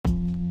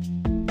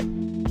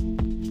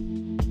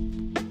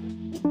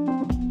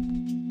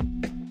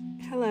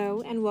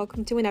and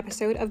welcome to an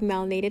episode of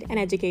Melanated and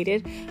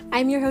Educated.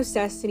 I'm your host,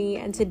 Destiny,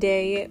 and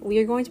today we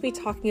are going to be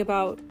talking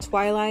about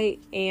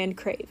Twilight and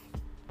Crave.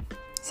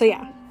 So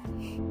yeah.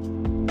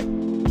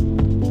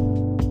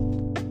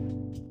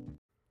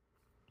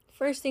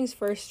 First things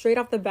first, straight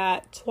off the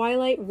bat,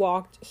 Twilight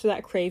walked so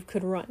that Crave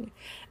could run.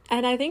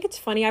 And I think it's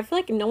funny, I feel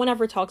like no one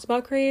ever talks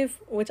about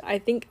Crave, which I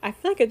feel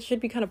like it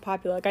should be kind of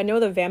popular. Like, I know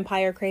the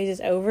vampire craze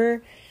is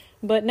over,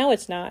 but no,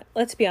 it's not.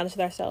 Let's be honest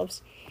with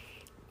ourselves.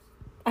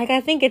 Like,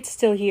 I think it's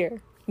still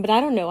here, but I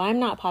don't know. I'm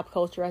not pop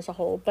culture as a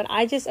whole, but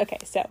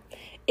so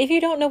if you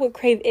don't know what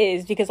Crave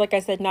is, because like I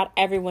said, not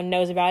everyone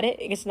knows about it.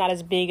 It's not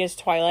as big as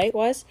Twilight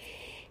was.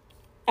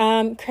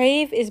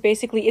 Crave is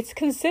basically, it's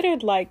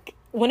considered like,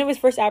 when it was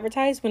first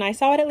advertised, when I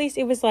saw it at least,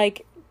 it was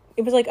like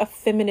a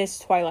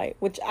feminist Twilight,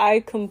 which I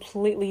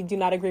completely do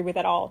not agree with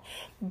at all.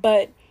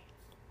 But,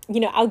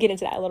 you know, I'll get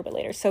into that a little bit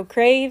later. So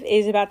Crave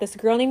is about this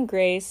girl named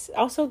Grace.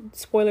 Also,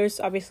 spoilers,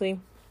 obviously.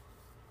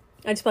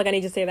 I just feel like I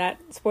need to say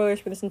that.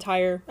 Spoilers for this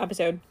entire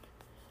episode,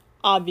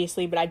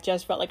 obviously, but I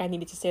just felt like I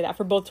needed to say that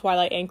for both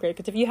Twilight and Crave.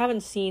 Because if you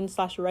haven't seen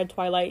 / read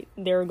Twilight,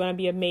 there are going to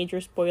be a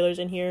major spoilers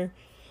in here.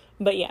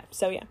 But yeah,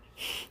 so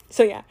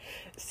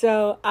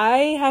I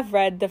have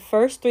read the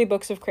first 3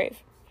 books of Crave.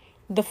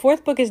 The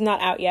 4th book is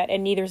not out yet,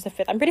 and neither is the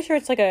 5th. I'm pretty sure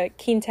it's like a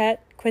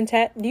quintet.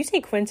 Do you say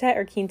quintet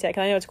or quintet?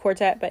 Because I know it's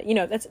quartet, but you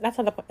know, that's not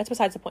the point. That's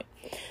besides the point.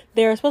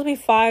 There are supposed to be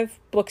 5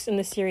 books in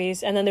the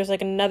series, and then there's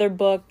like another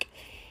book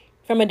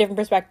from a different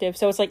perspective.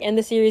 So it's like in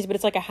the series, but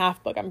it's like a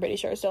half book, I'm pretty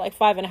sure. So like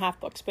 5.5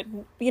 books. But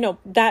you know,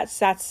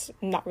 that's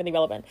not really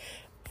relevant.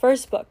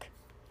 First book,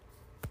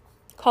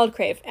 called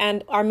Crave,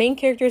 and our main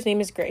character's name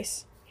is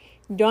Grace.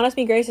 Don't ask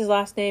me Grace's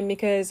last name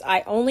because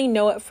I only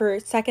know it for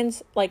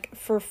seconds, like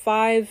for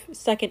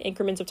 5-second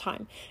increments of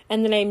time.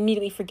 And then I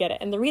immediately forget it.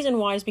 And the reason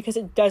why is because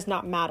it does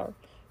not matter.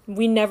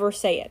 We never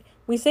say it.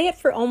 We say it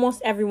for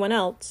almost everyone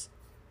else.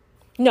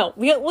 No,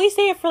 we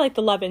say it for like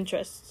the love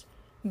interests.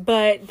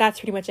 But that's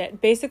pretty much it.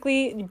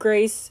 Basically,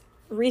 Grace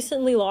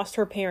recently lost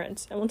her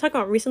parents. And when I'm talking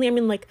about recently, I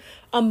mean like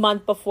a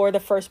month before the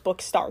first book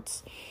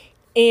starts.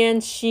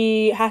 And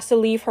she has to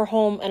leave her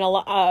home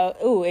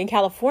in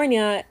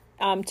California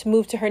to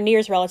move to her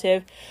nearest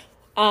relative.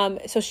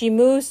 So she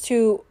moves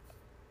to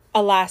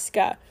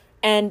Alaska.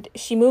 And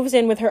she moves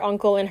in with her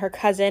uncle and her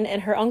cousin.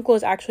 And her uncle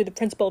is actually the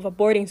principal of a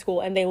boarding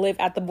school. And they live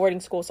at the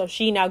boarding school. So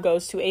she now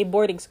goes to a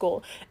boarding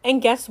school.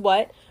 And guess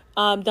what?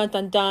 Dun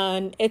dun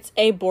dun, it's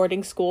a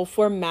boarding school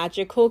for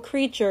magical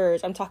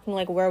creatures. I'm talking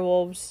like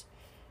werewolves,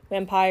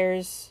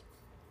 vampires,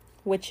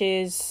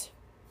 witches,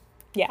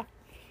 yeah.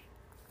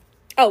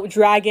 Oh,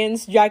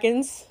 dragons. Why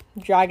did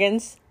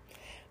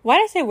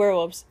I say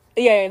werewolves?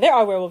 Yeah, there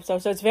are werewolves though.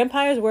 So it's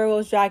vampires,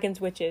 werewolves,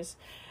 dragons, witches.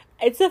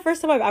 It's the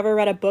first time I've ever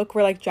read a book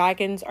where like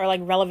dragons are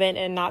like relevant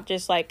and not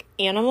just like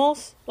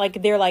animals.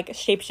 Like they're like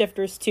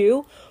shapeshifters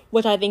too,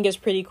 which I think is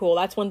pretty cool.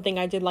 That's one thing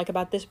I did like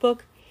about this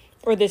book,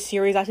 or this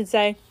series, I should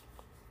say.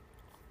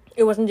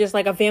 It wasn't just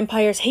like a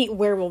vampires hate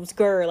werewolves,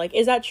 grr. Like,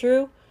 is that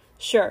true?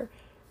 Sure.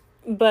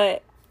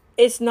 But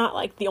it's not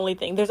like the only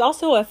thing. There's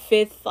also a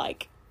 5th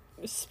like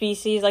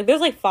species. Like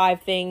there's like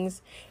 5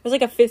 things. There's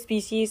like a 5th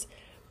species.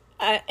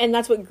 And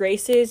that's what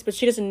Grace is, but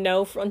she doesn't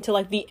know until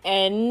like the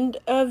end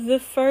of the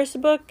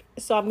first book.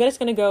 So I'm just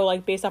gonna go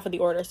like based off of the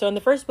order. So in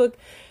the first book,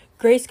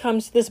 Grace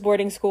comes to this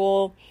boarding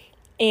school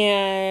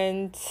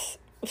and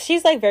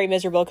she's like very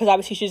miserable because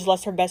obviously she just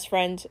lost her best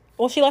friend.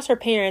 Well, she lost her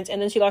parents and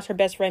then she lost her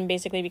best friend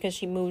basically because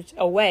she moved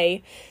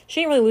away.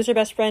 She didn't really lose her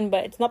best friend,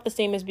 but it's not the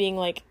same as being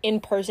like in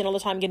person all the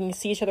time, getting to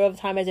see each other all the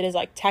time as it is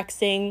like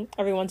texting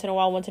every once in a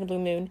while, once in a blue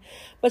moon.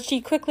 But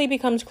she quickly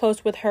becomes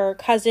close with her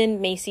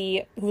cousin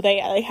Macy, who they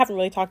haven't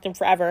really talked in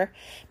forever.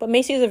 But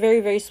Macy is a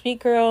very, very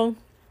sweet girl.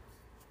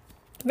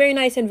 Very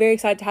nice and very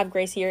excited to have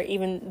Grace here,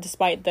 even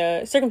despite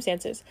the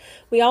circumstances.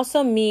 We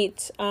also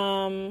meet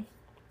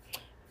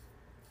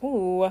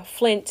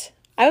Flint.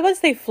 I was about to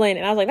say Flint,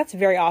 and I was like, that's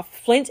very off.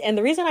 Flint, and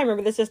the reason I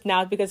remember this just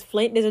now is because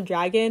Flint is a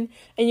dragon,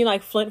 and you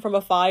like Flint from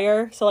a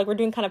fire. So, like, we're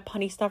doing kind of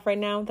punny stuff right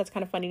now. That's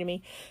kind of funny to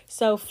me.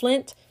 So,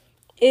 Flint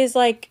is,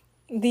 like,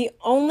 the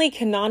only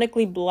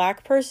canonically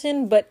black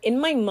person, but in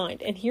my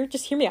mind, and hear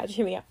me out.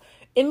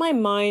 In my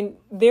mind,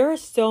 there are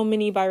so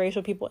many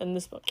biracial people in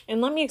this book,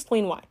 and let me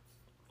explain why.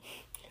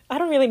 I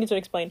don't really need to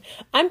explain.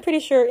 I'm pretty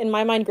sure in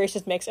my mind Grace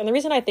is mixed. And the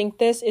reason I think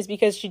this is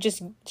because she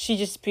just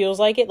feels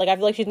like it. Like, I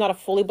feel like she's not a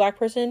fully black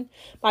person.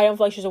 But I don't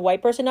feel like she's a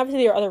white person.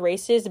 Obviously, there are other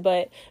races.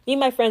 But me and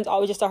my friends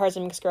always just saw her as a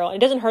mixed girl. And it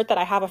doesn't hurt that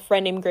I have a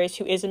friend named Grace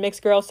who is a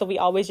mixed girl. So we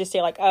always just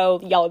say, like, oh,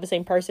 y'all are the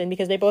same person.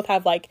 Because they both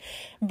have, like,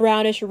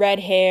 brownish red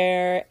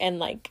hair. And,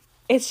 like,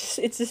 it's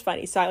just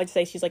funny. So I like to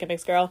say she's, like, a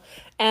mixed girl.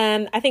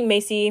 And I think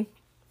Macy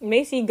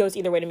goes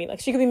either way to me. Like,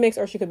 she could be mixed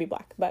or she could be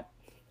black. But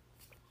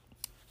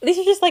these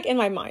are just, like, in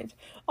my mind.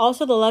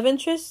 Also, the love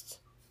interest,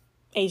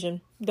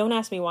 Asian. Don't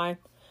ask me why.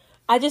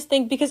 I just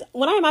think, because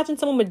when I imagine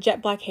someone with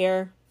jet black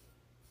hair,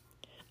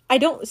 you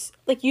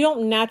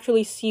don't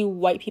naturally see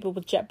white people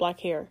with jet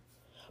black hair.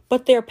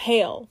 But they're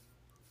pale.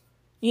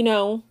 You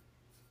know?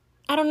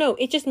 I don't know.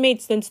 It just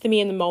made sense to me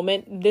in the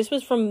moment. This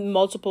was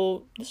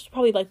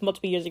probably like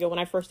multiple years ago when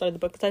I first started the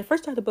book. Because I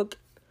first started the book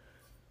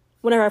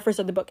whenever I first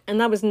started the book.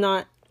 And that was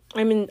not,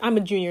 I'm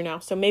a junior now.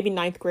 So maybe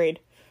ninth grade.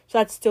 So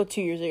that's still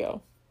 2 years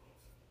ago.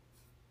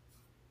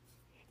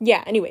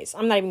 Yeah, anyways,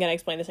 I'm not even going to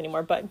explain this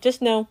anymore. But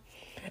just know,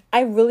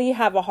 I really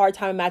have a hard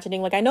time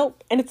imagining, like, I know,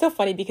 and it's so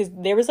funny because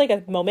there was like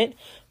a moment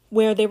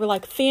where they were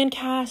like fan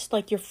cast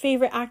like your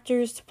favorite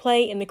actors to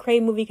play in the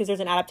Crave movie because there's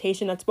an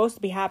adaptation that's supposed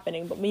to be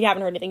happening, but we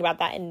haven't heard anything about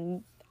that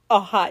in a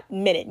hot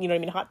minute, you know what I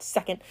mean, a hot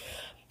second.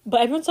 But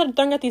everyone started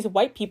throwing out these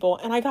white people,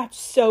 and I got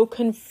so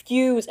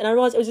confused, and I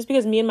realized it was just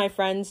because me and my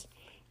friends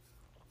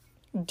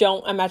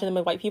don't imagine them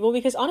as white people,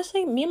 because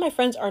honestly, me and my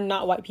friends are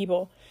not white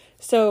people.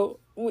 So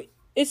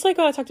it's like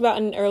what I talked about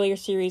in an earlier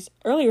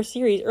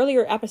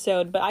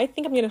episode, but I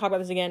think I'm going to talk about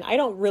this again. I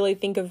don't really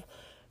think of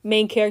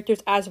main characters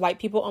as white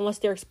people unless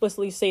they're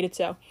explicitly stated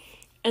so.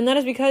 And that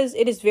is because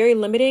it is very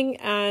limiting,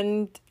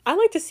 and I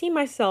like to see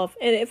myself.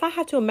 And if I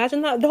had to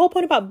imagine that, the whole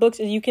point about books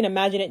is you can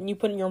imagine it and you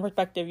put it in your own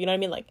perspective. You know what I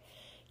mean? Like,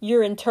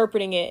 you're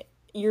interpreting it.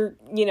 You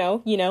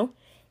know.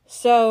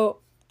 So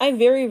I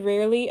very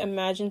rarely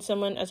imagine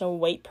someone as a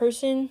white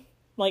person,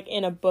 like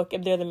in a book,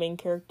 if they're the main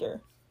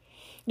character.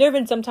 There have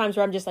been some times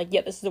where I'm just like,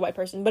 yeah, this is a white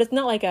person. But it's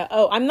not like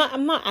I'm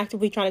not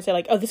actively trying to say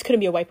like, oh, this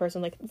couldn't be a white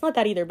person. Like, it's not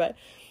that either. But,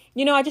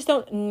 you know, I just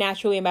don't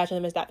naturally imagine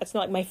them as that. That's not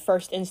like my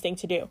first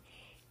instinct to do.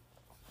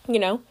 You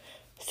know?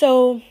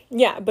 So,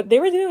 yeah. But they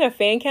were doing a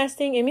fan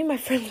casting, and me and my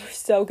friends were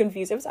so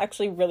confused. It was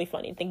actually really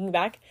funny thinking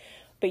back.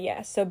 But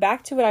yeah, so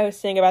back to what I was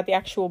saying about the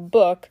actual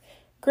book.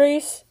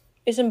 Grace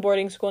is in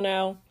boarding school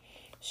now.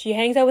 She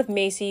hangs out with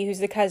Macy, who's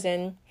the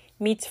cousin,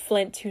 meets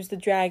Flint, who's the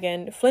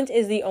dragon. Flint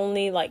is the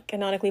only, like,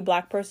 canonically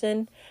black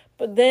person.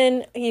 But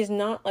then he's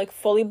not, like,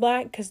 fully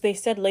black, because they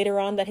said later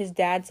on that his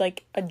dad's,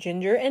 like, a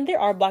ginger. And there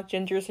are black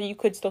gingers, so you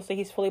could still say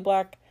he's fully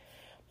black.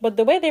 But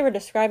the way they were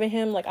describing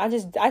him, like, I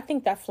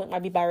think that Flint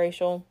might be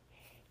biracial.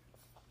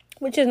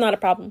 Which is not a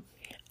problem.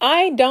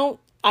 I don't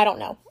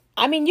know.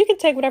 I mean, you can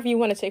take whatever you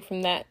want to take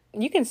from that.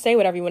 You can say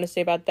whatever you want to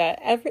say about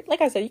that. Like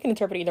I said, you can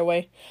interpret either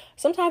way.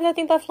 Sometimes I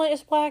think that Flint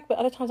is black, but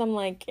other times I'm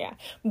like, yeah.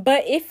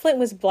 But if Flint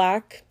was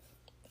black,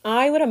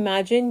 I would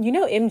imagine, you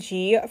know,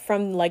 MG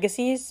from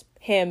Legacies,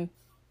 him,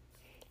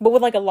 but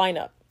with like a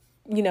lineup,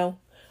 you know.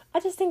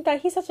 I just think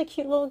that he's such a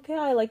cute little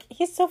guy. Like,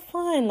 he's so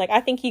fun. Like, I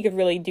think he could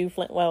really do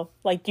Flint well,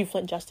 like do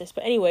Flint justice.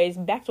 But anyways,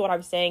 back to what I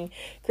was saying.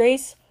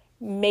 Grace,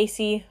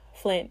 Macy,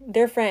 Flint,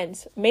 they're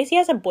friends. Macy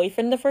has a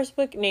boyfriend in the first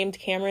book named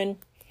Cameron.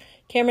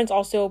 Cameron's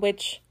also a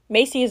witch.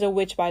 Macy is a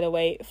witch, by the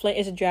way. Flint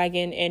is a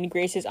dragon, and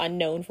Grace is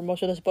unknown for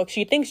most of this book.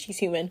 She thinks she's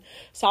human,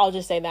 so I'll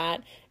just say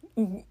that.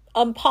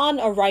 Upon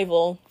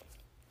arrival,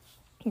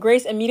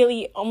 Grace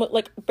immediately,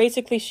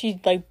 basically, she,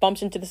 like,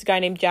 bumps into this guy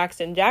named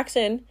Jackson.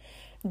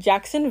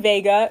 Jackson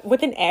Vega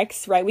with an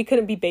X, right? We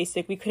couldn't be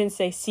basic. We couldn't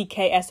say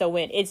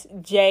CKSON. It's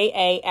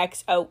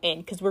JAXON,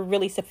 because we're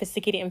really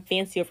sophisticated and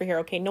fancy over here,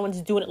 okay? No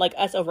one's doing it like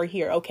us over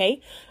here,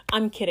 okay?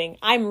 I'm kidding.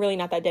 I'm really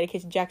not that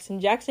dedicated to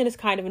Jackson. Jackson is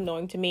kind of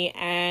annoying to me,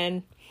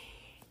 and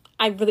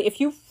if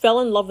you fell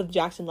in love with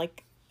Jackson,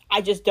 like, I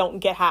just don't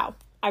get how.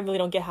 I really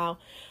don't get how.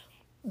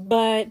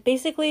 But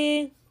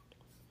basically,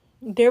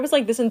 there was,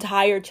 like, this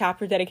entire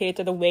chapter dedicated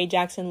to the way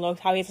Jackson looks,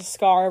 how he has a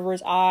scar over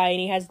his eye, and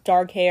he has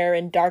dark hair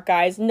and dark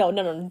eyes. No,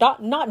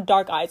 not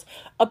dark eyes.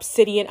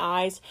 Obsidian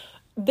eyes.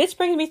 This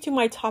brings me to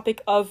my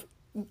topic of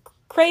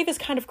Crave is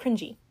kind of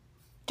cringy.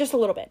 Just a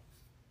little bit.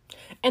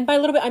 And by a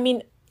little bit, I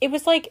mean, it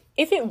was like,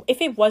 if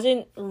it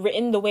wasn't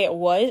written the way it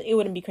was, it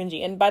wouldn't be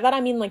cringy. And by that,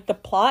 I mean, like, the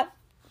plot,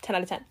 10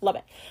 out of 10. Love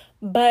it.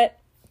 But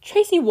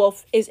Tracy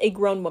Wolf is a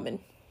grown woman.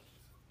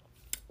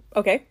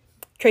 Okay?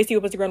 Tracy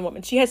Wolf is a grown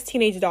woman. She has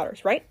teenage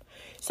daughters, right?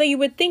 So you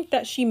would think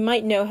that she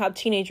might know how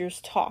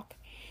teenagers talk.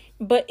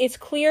 But it's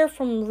clear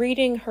from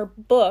reading her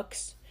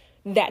books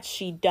that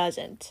she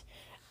doesn't.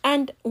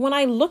 And when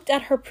I looked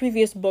at her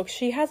previous books,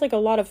 she has like a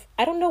lot of,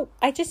 I don't know,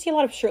 I just see a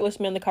lot of shirtless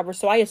men on the cover.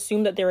 So I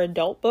assume that they're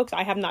adult books.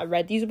 I have not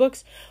read these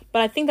books.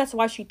 But I think that's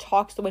why she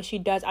talks the way she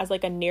does as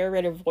like a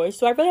narrator voice.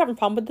 So I really have a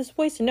problem with this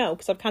voice? No,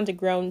 because I've kind of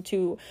grown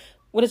to,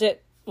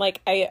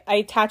 like, I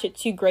attach it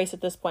to Grace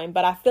at this point.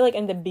 But I feel like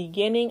in the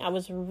beginning, I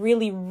was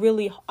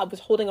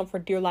holding on for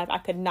dear life. I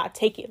could not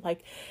take it.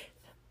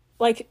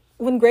 Like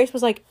when Grace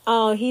was like,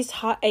 oh, he's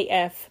hot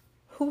AF.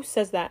 Who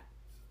says that?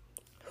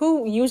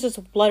 Who uses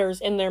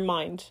letters in their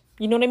mind?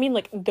 You know what I mean?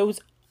 Like, those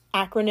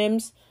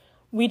acronyms,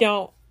 we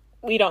don't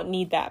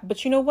need that.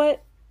 But you know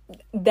what?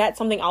 That's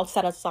something I'll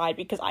set aside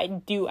because I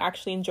do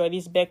actually enjoy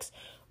these books.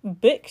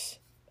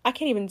 I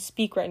can't even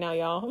speak right now,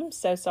 y'all. I'm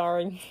so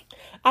sorry.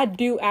 I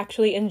do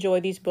actually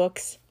enjoy these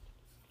books.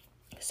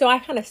 So I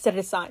kind of set it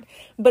aside.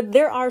 But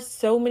there are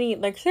so many,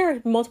 like, there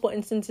are multiple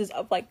instances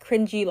of, like,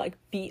 cringy,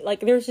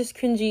 there's just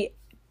cringy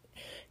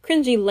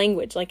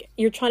language. Like,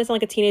 you're trying to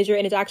sound like a teenager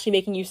and it's actually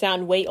making you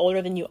sound way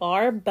older than you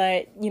are.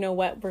 But you know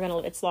what? We're going to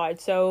let it slide.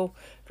 So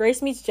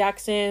Grace meets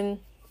Jackson.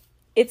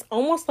 It's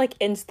almost like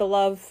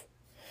insta-love.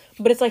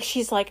 But it's like,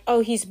 she's like,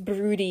 oh, he's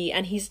broody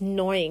and he's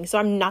annoying, so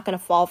I'm not going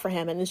to fall for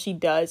him. And then she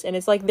does. And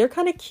it's like, they're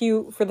kind of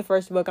cute for the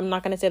first book. I'm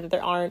not going to say that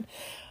there aren't.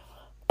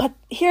 But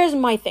here's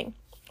my thing.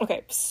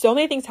 Okay, so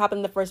many things happened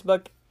in the first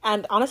book,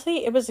 and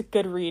honestly, it was a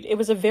good read. It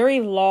was a very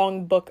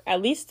long book,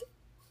 at least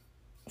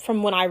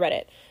from when I read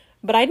it.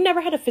 But I never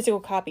had a physical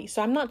copy,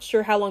 so I'm not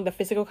sure how long the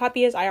physical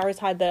copy is. I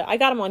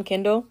got them on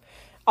Kindle.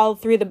 All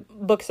three of the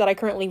books that I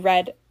currently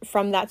read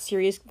from that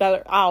series that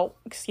are out,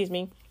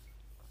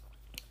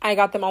 I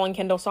got them all on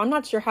Kindle, so I'm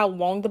not sure how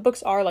long the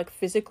books are, like,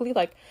 physically,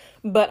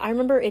 but I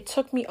remember it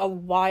took me a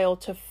while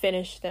to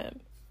finish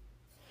them.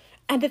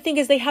 And the thing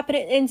is, they happen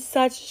in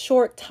such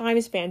short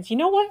time spans. You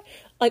know what?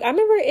 Like, I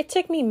remember it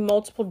took me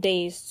multiple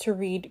days to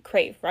read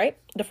Crave, right?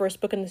 The first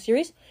book in the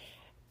series.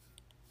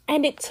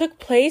 And it took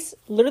place,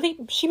 literally,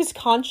 she was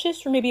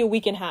conscious for maybe a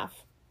week and a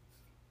half.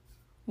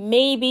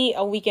 Maybe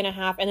a week and a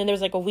half, and then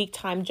there's, like, a week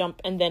time jump,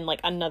 and then,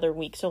 like, another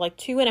week. So, like,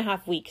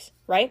 2.5 weeks,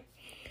 right?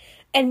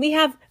 And we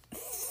have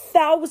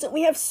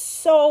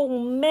so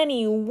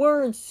many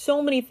words,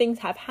 so many things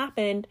have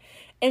happened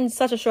in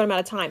such a short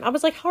amount of time. I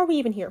was like, how are we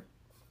even here?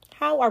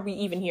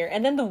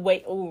 And then the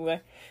way,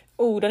 don't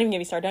even get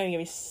me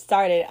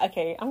started.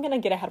 Okay, I'm gonna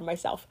get ahead of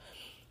myself.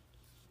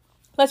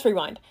 Let's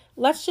rewind.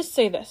 Let's just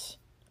say this.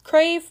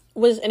 Crave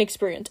was an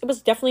experience. It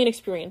was definitely an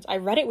experience. I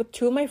read it with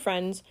 2 of my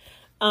friends,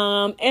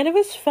 and it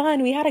was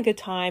fun. We had a good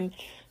time.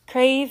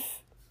 Crave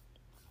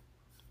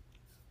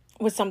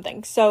was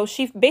something. So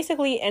she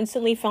basically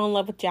instantly fell in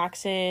love with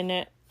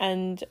Jackson,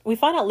 and we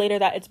find out later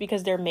that it's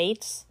because they're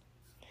mates,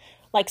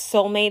 like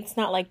soulmates,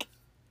 not like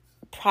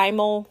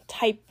primal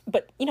type,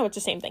 but it's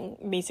the same thing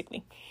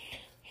basically.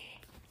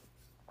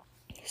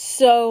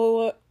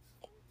 So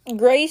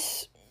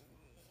Grace,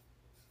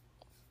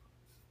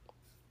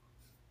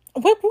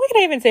 what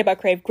can I even say about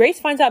Crave? Grace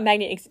finds out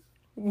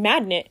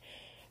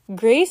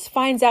Grace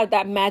finds out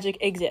that magic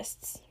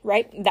exists,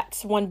 right?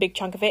 That's one big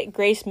chunk of it.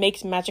 Grace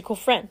makes magical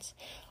friends.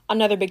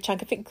 Another big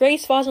chunk of it,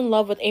 Grace falls in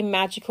love with a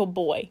magical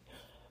boy.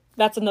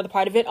 That's another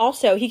part of it.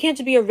 Also, he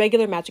can't be a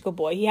regular magical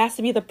boy. He has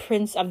to be the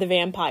prince of the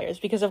vampires,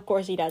 because of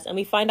course he does. And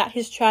we find out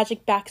his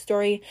tragic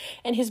backstory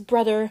and his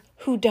brother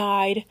who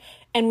died.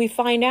 And we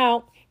find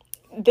out,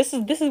 this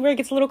is where it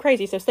gets a little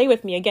crazy, so stay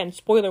with me. Again,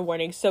 spoiler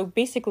warning. So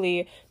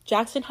basically,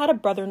 Jackson had a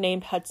brother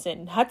named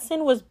Hudson.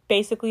 Hudson was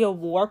basically a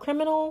war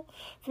criminal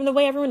from the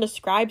way everyone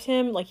describes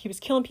him. Like, he was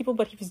killing people,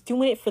 but he was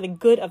doing it for the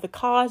good of the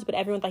cause, but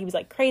everyone thought he was,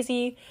 like,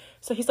 crazy.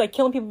 So he's, like,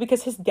 killing people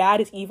because his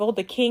dad is evil.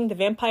 The king, the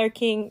vampire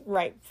king,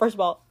 right? First of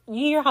all,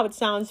 you hear how it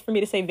sounds for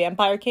me to say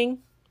vampire king?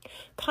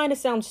 Kind of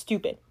sounds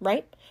stupid,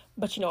 right?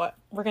 But you know what?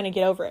 We're gonna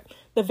get over it.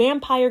 The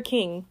vampire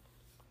king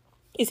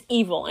is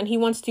evil, and he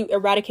wants to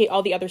eradicate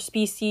all the other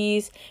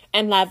species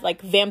and have,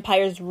 like,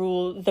 vampires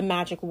rule the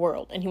magic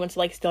world, and he wants to,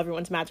 like, steal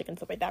everyone's magic and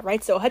stuff like that,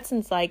 right? So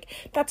Hudson's like,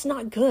 that's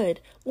not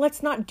good,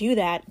 let's not do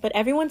that. But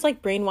everyone's,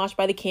 like, brainwashed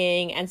by the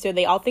king, and so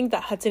they all think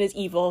that Hudson is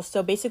evil.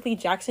 So basically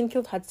Jackson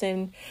killed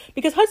Hudson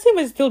because Hudson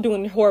was still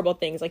doing horrible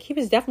things. Like, he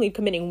was definitely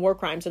committing war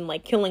crimes and,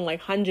 like, killing, like,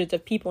 hundreds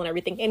of people and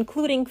everything,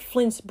 including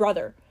Flint's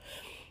brother.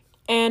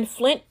 And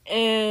Flint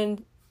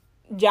and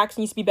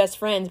Jackson used to be best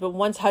friends, but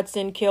once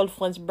Hudson killed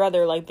Flint's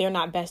brother, like, they're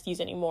not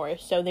besties anymore.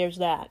 So there's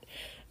that.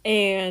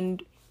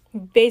 And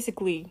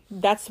basically,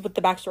 that's what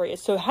the backstory is.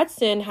 So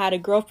Hudson had a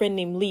girlfriend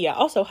named Leah.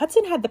 Also,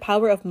 Hudson had the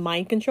power of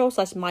mind control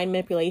 / mind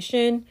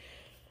manipulation.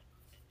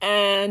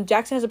 And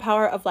Jackson has a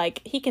power of, like,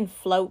 he can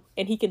float,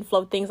 and he can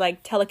float things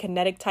like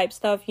telekinetic type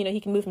stuff.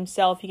 He can move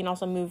himself. He can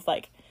also move,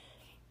 like,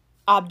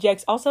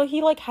 objects. Also,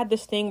 he, like, had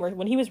this thing where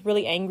when he was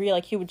really angry,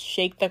 like, he would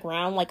shake the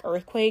ground like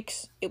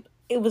earthquakes.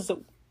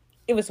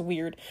 It was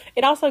weird.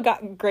 It also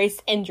got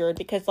Grace injured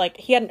because, like,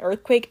 he had an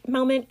earthquake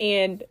moment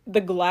and the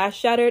glass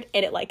shattered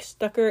and it, like,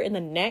 stuck her in the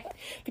neck.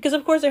 Because,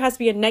 of course, there has to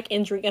be a neck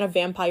injury in a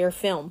vampire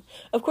film.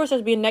 Of course, there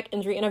has to be a neck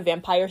injury in a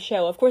vampire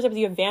show. Of course, there has to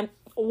be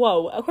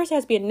of course, there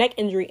has to be a neck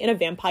injury in a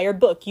vampire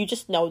book. You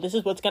just know this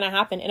is what's going to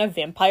happen in a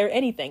vampire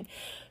anything.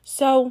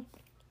 So,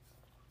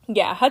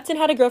 yeah, Hudson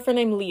had a girlfriend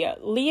named Leah.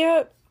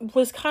 Leah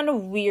was kind of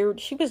weird.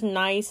 She was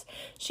nice.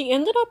 She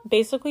ended up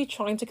basically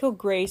trying to kill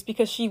Grace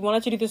because she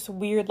wanted to do this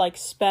weird, like,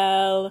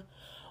 spell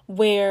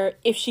where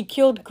if she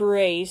killed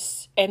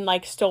Grace and,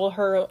 like, stole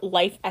her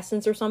life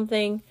essence or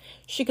something,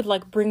 she could,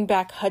 like, bring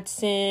back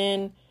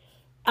Hudson.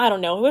 I don't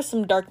know. It was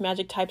some dark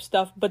magic type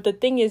stuff. But the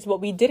thing is,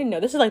 what we didn't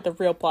know, this is, like, the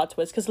real plot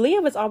twist, because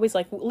Leah was always,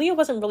 like, Leah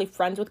wasn't really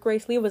friends with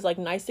Grace. Leah was, like,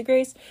 nice to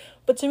Grace.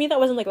 But to me, that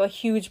wasn't, like, a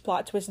huge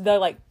plot twist. The,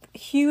 like,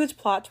 huge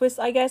plot twist,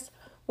 I guess,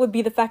 would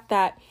be the fact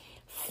that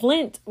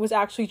Flint was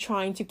actually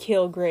trying to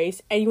kill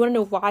Grace, and you want to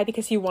know why?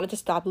 Because he wanted to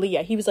stop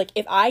Leah. He was like,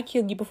 if I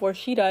kill you before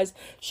she does,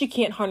 she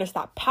can't harness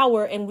that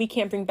power, and we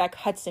can't bring back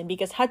Hudson,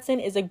 because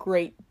Hudson is a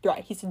great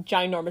threat. He's a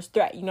ginormous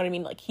threat, you know what I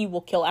mean? Like, he will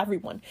kill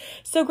everyone.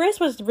 So Grace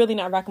was really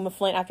not rocking with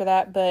Flint after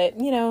that, but,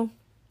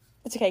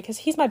 it's okay, because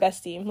he's my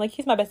bestie. Like,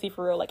 he's my bestie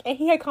for real. Like, and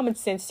he had common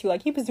sense, too.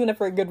 Like, he was doing it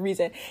for a good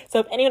reason. So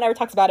if anyone ever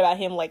talks bad about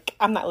him, like,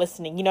 I'm not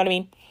listening, you know what I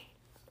mean?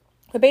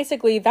 But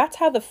basically, that's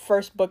how the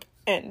first book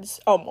ends,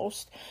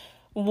 almost.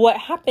 What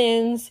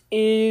happens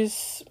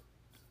is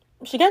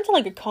she got into,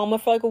 like, a coma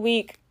for, like, a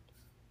week.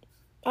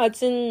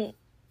 Hudson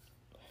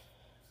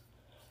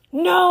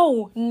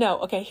No.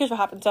 Okay, here's what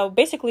happened. So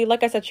basically,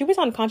 like I said, she was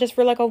unconscious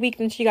for like a week,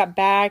 then she got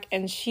back,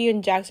 and she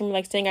and Jackson were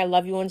like saying "I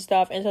love you" and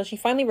stuff. And so she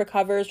finally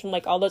recovers from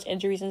like all those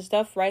injuries and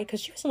stuff, right? Because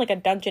she was in like a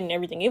dungeon and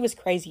everything. It was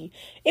crazy.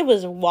 It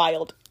was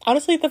wild.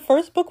 Honestly, the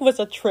first book was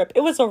a trip.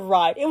 It was a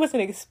ride. It was an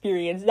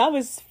experience. That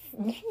was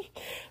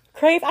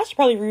Crave. I should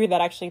probably reread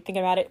that, actually,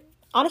 thinking about it.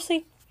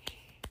 Honestly,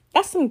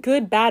 that's some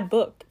good bad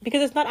book,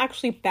 because it's not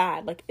actually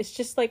bad. Like, it's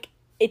just like,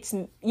 it's,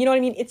 you know what I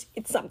mean? It's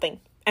something,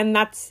 and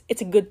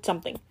it's a good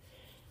something.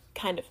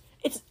 Kind of.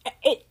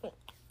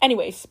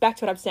 Anyways, back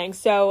to what I'm saying.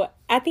 So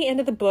at the end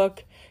of the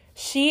book,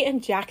 she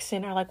and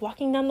Jackson are like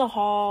walking down the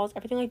halls,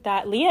 everything like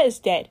that. Leah is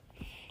dead.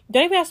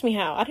 Don't even ask me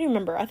how. I don't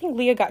remember. I think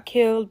Leah got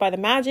killed by the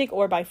magic,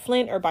 or by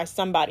Flint, or by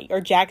somebody, or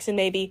Jackson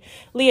maybe.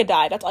 Leah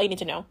died. That's all you need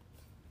to know.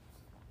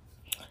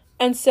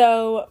 And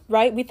so,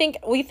 right, we think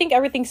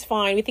everything's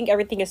fine. We think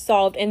everything is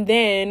solved, and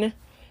then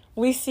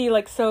we see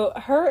like, so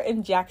her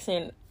and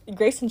Jackson,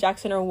 Grace and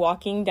Jackson, are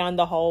walking down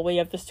the hallway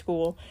of the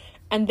school.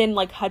 And then,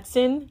 like,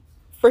 Hudson,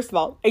 first of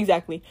all,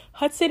 exactly,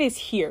 Hudson is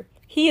here.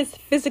 He is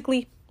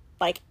physically,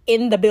 like,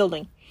 in the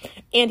building.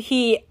 And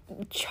he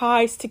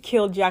tries to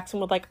kill Jackson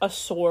with, like, a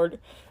sword.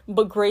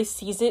 But Grace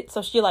sees it,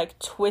 so she, like,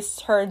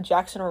 twists her and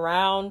Jackson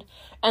around.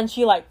 And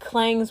she, like,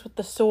 clangs with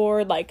the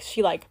sword. Like,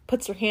 she, like,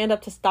 puts her hand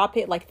up to stop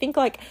it. Like, think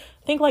like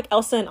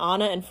Elsa and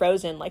Anna in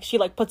Frozen. Like, she,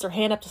 like, puts her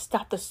hand up to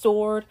stop the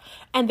sword.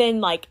 And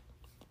then, like,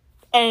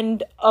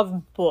 end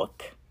of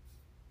book.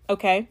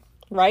 Okay?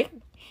 Right?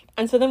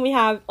 And so then we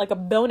have like a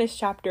bonus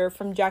chapter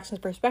from Jackson's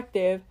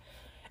perspective,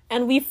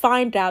 and we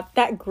find out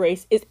that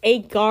Grace is a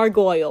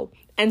gargoyle,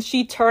 and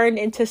she turned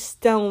into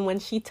stone when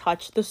she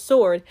touched the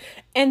sword.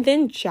 And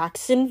then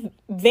Jackson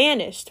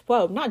vanished.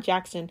 Whoa, not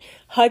Jackson.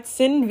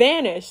 Hudson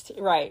vanished.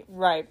 Right.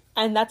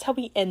 And that's how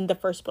we end the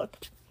first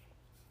book.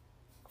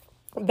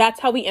 Did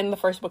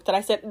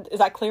I say, is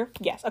that clear?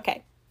 Yes.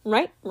 Okay.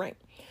 Right.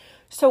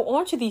 So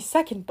on to the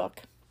second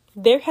book.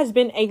 There has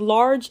been a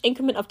large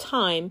increment of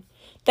time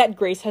that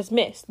Grace has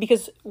missed,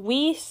 because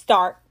we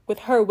start with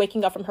her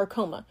waking up from her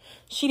coma.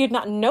 She did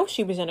not know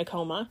she was in a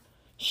coma.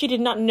 She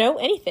did not know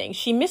anything.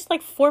 She missed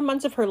like 4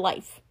 months of her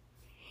life.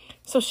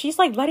 So she's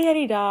like,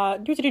 la-di-da-di-da,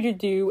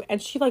 do,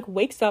 and she like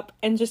wakes up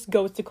and just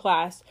goes to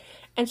class.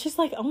 And she's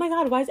like, oh my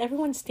God, why is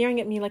everyone staring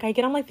at me? Like, I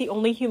get I'm like the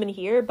only human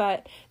here,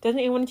 but doesn't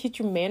anyone teach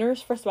you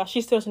manners? First of all, she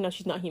still doesn't know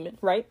she's not human,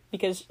 right?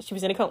 Because she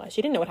was in a coma.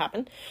 She didn't know what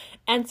happened.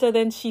 And so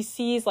then she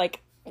sees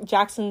like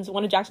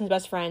one of Jackson's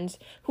best friends,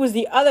 who is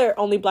the other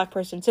only black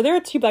person. So there are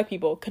 2 black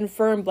people,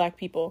 confirmed black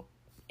people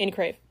in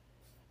Crave.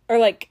 Or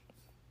like,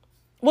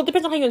 well, it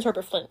depends on how you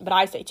interpret Flint, but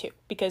I say 2,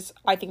 because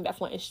I think that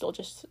Flint is still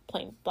just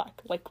plain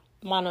black, like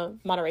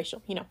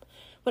monoracial, you know,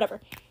 whatever.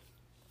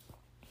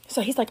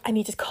 So he's like, I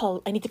need to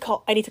call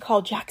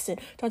Jackson.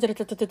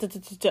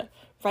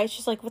 Right?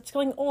 She's like, what's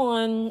going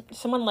on?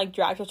 Someone like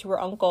drags her to her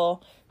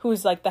uncle,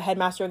 who's like the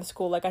headmaster of the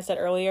school, like I said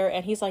earlier,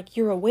 and he's like,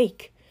 you're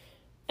awake.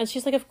 And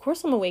she's like, of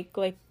course I'm awake.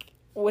 Like,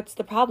 what's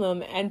the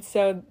problem? And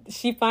so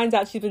she finds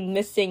out she's been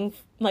missing,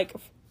 like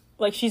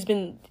she's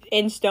been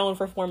in stone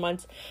for 4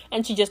 months,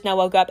 and she just now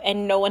woke up,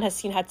 and no one has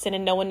seen Hudson,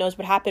 and no one knows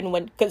what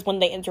happened because when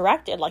they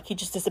interacted, like, he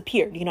just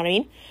disappeared. You know what I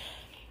mean?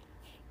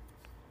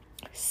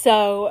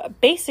 So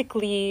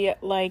basically,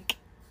 like,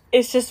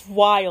 it's just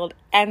wild.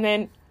 And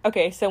then,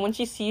 okay, so when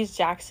she sees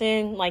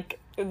Jackson, like,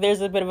 there's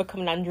a bit of a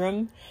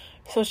conundrum.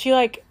 So she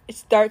like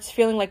starts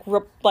feeling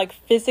like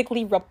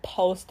physically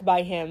repulsed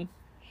by him.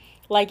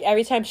 Like,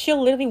 every time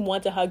she'll literally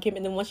want to hug him,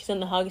 and then once she's in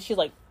the hug, she's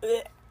like,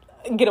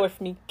 get away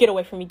from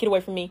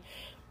me.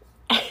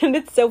 And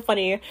it's so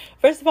funny.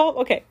 First of all,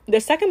 okay, the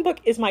second book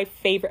is my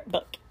favorite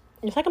book.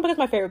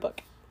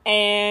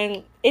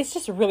 And it's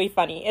just really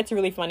funny. It's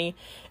really funny.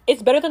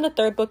 It's better than the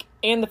third book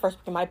and the first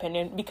book, in my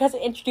opinion, because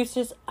it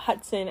introduces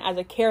Hudson as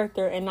a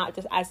character and not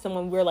just as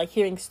someone we're, like,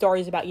 hearing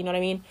stories about, you know what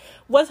I mean?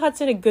 Was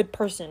Hudson a good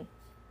person?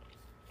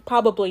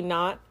 Probably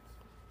not.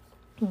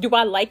 Do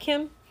I like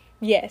him?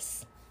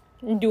 Yes.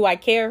 Do I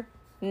care?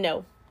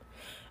 No.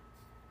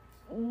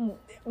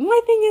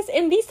 My thing is,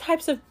 in these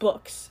types of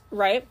books,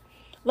 right?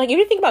 Like, if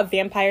you think about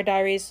Vampire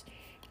Diaries,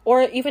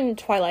 or even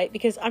Twilight,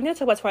 because I'm going to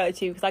talk about Twilight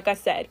too, because like I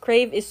said,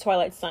 Crave is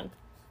Twilight's son.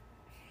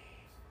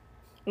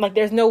 Like,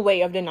 there's no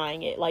way of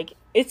denying it. Like,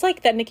 it's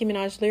like that Nicki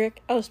Minaj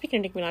lyric. Oh, speaking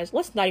of Nicki Minaj,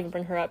 let's not even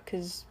bring her up,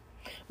 because...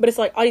 But it's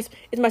like, all these,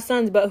 it's my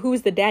sons, but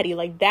who's the daddy?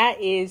 Like,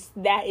 that is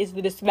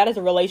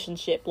a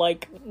relationship.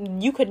 Like,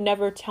 you could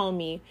never tell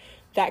me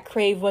that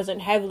Crave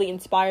wasn't heavily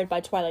inspired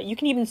by Twilight. You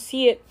can even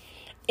see it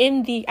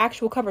in the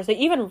actual covers. They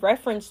even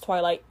reference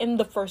Twilight in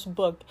the first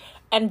book,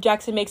 and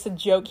Jackson makes a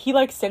joke. He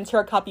like sends her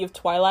a copy of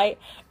Twilight,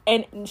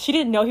 and she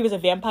didn't know he was a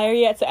vampire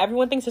yet, so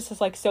everyone thinks this is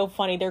like so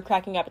funny. They're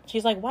cracking up.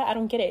 She's like, what? I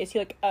don't get it. Is he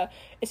like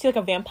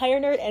a vampire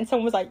nerd? And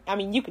someone was like, I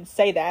mean, you could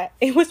say that.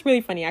 It was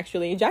really funny,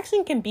 actually.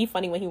 Jackson can be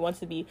funny when he wants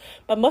to be,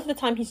 but most of the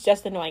time he's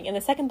just annoying. In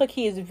the second book,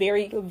 he is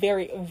very,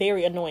 very,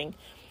 very annoying.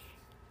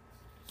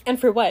 And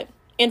for what?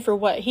 And for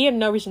what? He had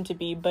no reason to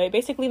be. But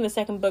basically in the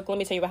second book, let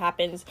me tell you what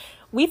happens.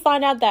 We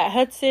find out that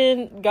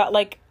Hudson got,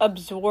 like,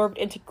 absorbed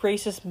into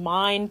Grace's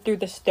mind through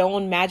the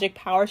stone magic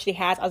power she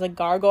has as a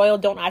gargoyle.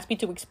 Don't ask me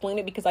to explain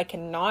it because I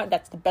cannot.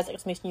 That's the best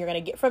explanation you're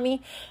going to get from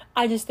me.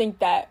 I just think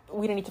that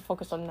we don't need to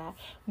focus on that.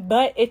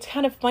 But it's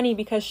kind of funny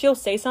because she'll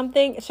say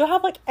something. She'll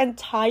have, like,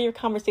 entire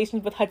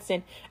conversations with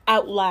Hudson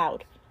out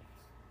loud.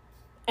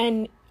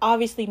 And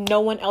obviously no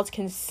one else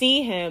can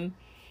see him.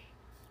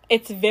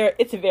 It's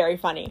very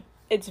funny.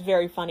 It's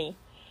very funny.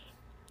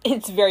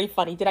 It's very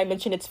funny. Did I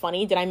mention it's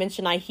funny? Did I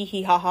mention I hee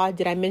hee ha ha?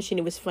 Did I mention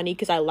it was funny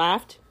because I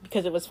laughed?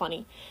 Because it was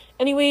funny.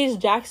 Anyways,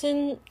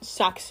 Jackson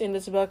sucks in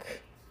this book.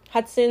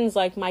 Hudson's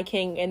like my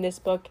king in this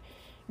book.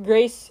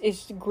 Grace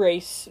is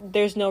Grace.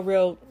 There's no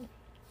real,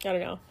 I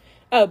don't know.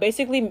 Oh,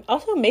 basically,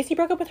 also Macy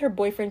broke up with her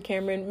boyfriend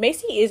Cameron.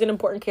 Macy is an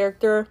important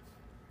character.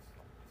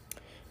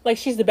 Like,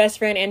 she's the best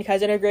friend and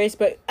cousin of Grace,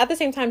 but at the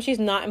same time, she's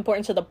not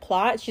important to the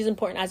plot. She's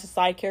important as a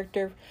side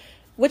character.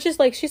 Which is,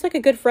 like, she's, like, a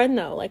good friend,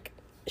 though. Like,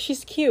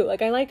 she's cute.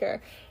 Like, I like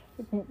her.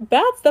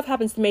 Bad stuff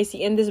happens to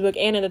Macy in this book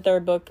and in the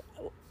third book.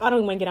 I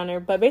don't want to get on there.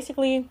 But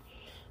basically,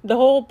 the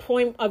whole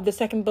point of the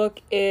second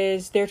book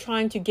is they're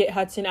trying to get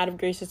Hudson out of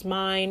Grace's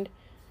mind.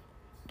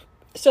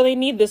 So they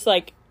need this,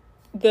 like,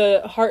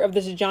 the heart of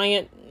this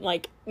giant,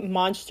 like,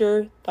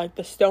 monster. Like,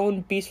 the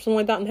stone beast or something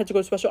like that. And they have to go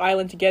to a special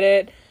island to get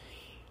it.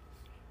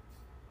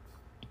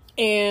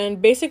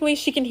 And basically,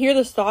 she can hear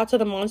the thoughts of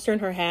the monster in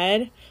her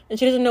head. And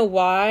she doesn't know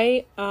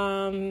why.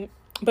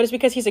 But it's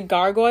because he's a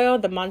gargoyle.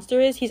 The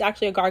monster is. He's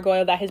actually a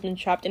gargoyle that has been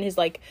trapped in his,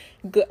 like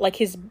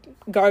his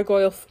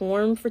gargoyle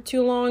form for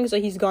too long.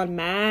 So he's gone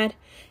mad.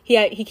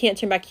 He can't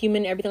turn back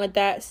human, everything like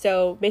that.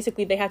 So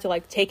basically, they have to,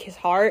 like, take his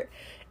heart.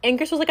 And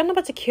Grace was like, I'm not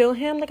about to kill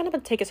him. Like, I'm not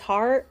about to take his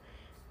heart.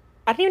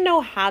 I don't even know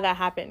how that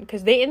happened.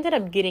 Because they ended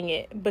up getting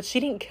it. But she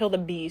didn't kill the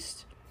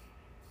beast.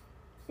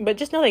 But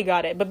just know they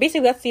got it. But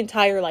basically, that's the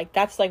entire, like,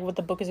 that's, like, what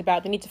the book is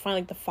about. They need to find,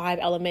 like, the 5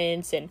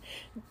 elements and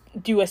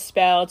do a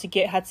spell to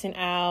get Hudson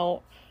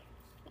out.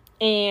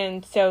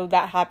 And so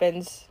that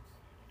happens.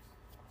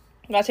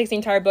 That takes the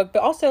entire book.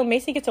 But also,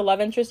 Macy gets a love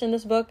interest in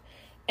this book.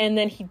 And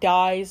then he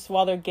dies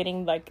while they're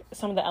getting, like,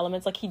 some of the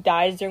elements. Like, he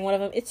dies during one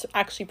of them. It's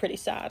actually pretty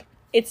sad.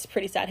 It's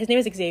pretty sad. His name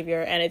is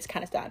Xavier, and it's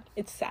kind of sad.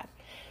 It's sad.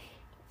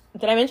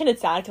 Did I mention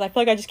it's sad? Because I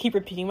feel like I just keep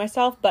repeating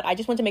myself. But I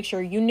just want to make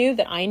sure you knew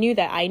that I knew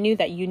that I knew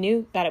that you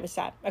knew that it was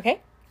sad. Okay?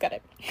 Got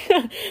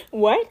it.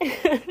 What?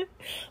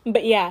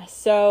 But yeah,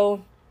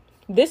 so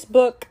this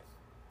book,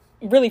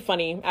 really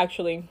funny,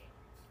 actually.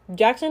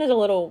 Jackson is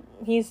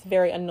he's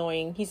very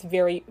annoying. He's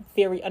very,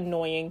 very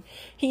annoying.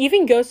 He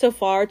even goes so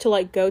far to,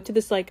 like, go to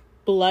this, like,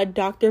 blood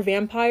doctor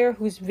vampire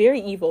who's very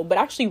evil, but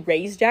actually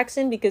raised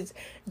Jackson because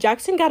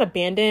Jackson got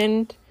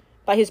abandoned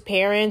by his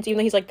parents, even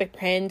though he's, like, the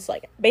prince.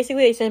 Like,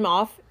 basically they sent him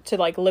off to,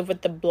 like, live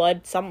with the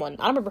blood someone.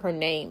 I don't remember her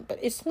name, but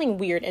it's something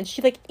weird. And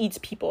she, like, eats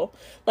people.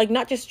 Like,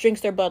 not just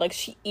drinks their blood, like,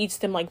 she eats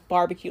them like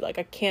barbecue, like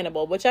a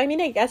cannibal. Which, I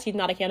mean, I guess he's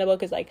not a cannibal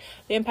because, like,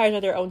 vampires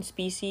are their own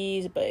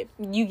species, but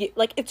you get,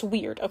 like, it's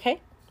weird, okay?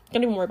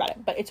 Don't even worry about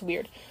it, but it's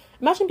weird.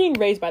 Imagine being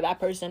raised by that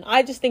person.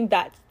 I just think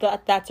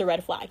that's a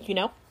red flag, you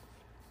know?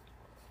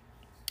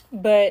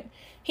 But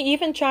he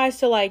even tries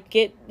to, like,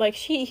 get, like,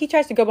 he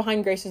tries to go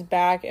behind Grace's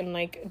back and,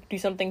 like, do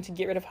something to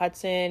get rid of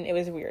Hudson. It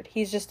was weird.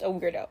 He's just a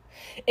weirdo.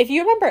 If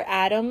you remember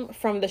Adam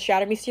from the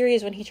Shatter Me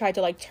series when he tried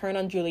to, like, turn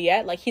on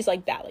Juliet, like, he's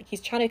like that. Like,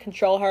 he's trying to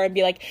control her and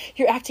be like,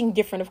 you're acting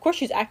different. Of course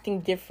she's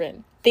acting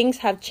different. Things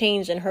have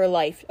changed in her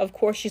life. Of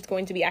course she's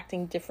going to be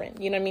acting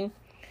different. You know what I mean?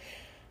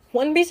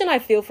 One reason I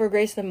feel for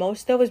Grace the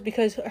most, though, is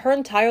because her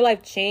entire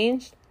life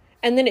changed.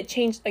 And then it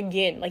changed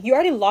again. Like, you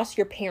already lost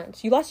your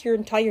parents. You lost your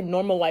entire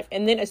normal life.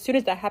 And then as soon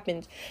as that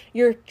happens,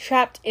 you're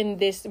trapped in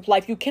this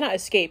life you cannot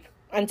escape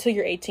until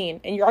you're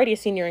 18. And you're already a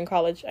senior in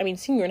college. I mean,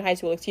 senior in high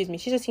school, excuse me.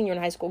 She's a senior in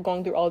high school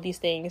going through all these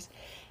things.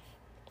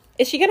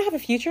 Is she going to have a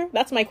future?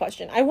 That's my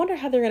question. I wonder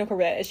how they're going to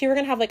cover that. Is she ever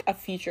going to have, like, a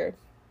future?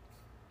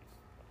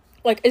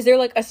 Like, is there,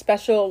 like, a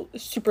special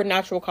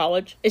supernatural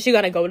college? Is she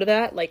going to go to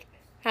that? Like,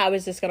 how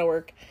is this going to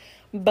work?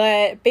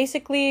 But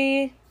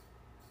basically,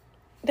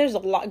 there's a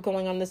lot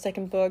going on in the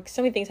second book.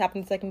 So many things happen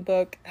in the second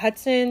book.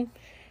 Hudson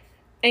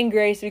and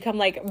Grace become,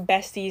 like,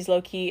 besties,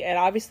 low-key. And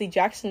obviously,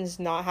 Jackson's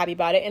not happy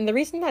about it. And the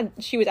reason that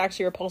she was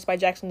actually repulsed by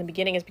Jackson in the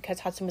beginning is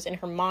because Hudson was in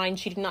her mind.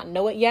 She did not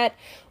know it yet.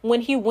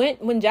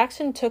 When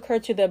Jackson took her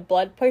to the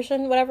blood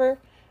person, whatever,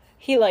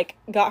 he, like,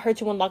 got her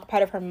to unlock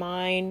part of her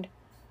mind.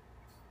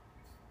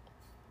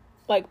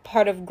 Like,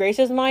 part of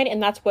Grace's mind.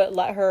 And that's what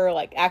let her,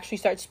 like, actually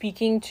start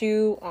speaking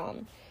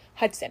to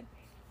Hudson.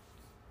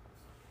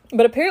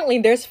 But apparently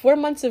there's 4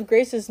 months of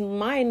Grace's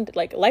mind,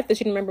 like, life that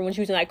she didn't remember when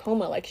she was in that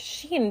coma. Like,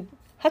 she and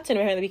Hudson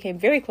apparently became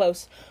very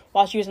close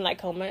while she was in that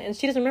coma, and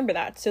she doesn't remember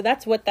that. So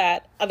that's what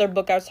that other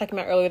book I was talking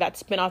about earlier, that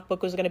spin-off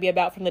book, was going to be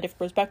about from the different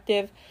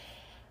perspective.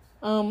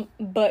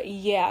 But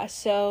yeah,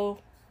 so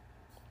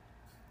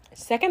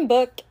second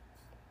book,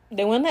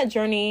 they went on that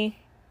journey.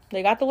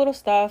 They got the little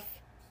stuff.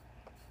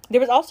 There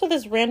was also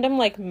this random,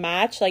 like,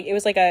 match. Like, it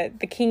was, like,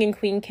 the king and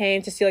queen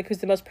came to see, like, who's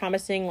the most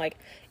promising, like,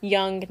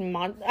 young, I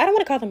don't want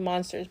to call them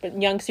monsters,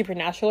 but young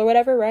supernatural or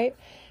whatever, right?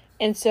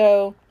 And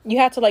so you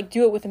had to, like,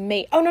 do it with a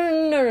mate. Oh,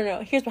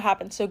 no. Here's what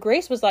happened. So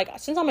Grace was like,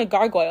 since I'm a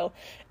gargoyle,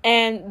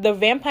 and the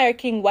Vampire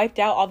King wiped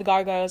out all the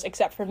gargoyles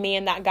except for me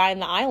and that guy in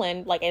the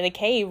island, like, in the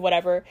cave,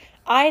 whatever,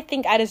 I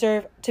think I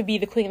deserve to be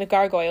the queen of the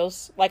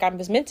gargoyles, like I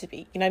was meant to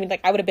be. You know what I mean?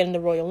 Like, I would have been in the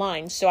royal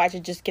line, so I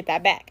should just get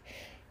that back.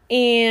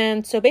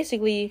 And so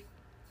basically,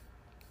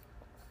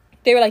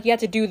 they were like, you have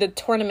to do the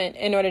tournament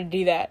in order to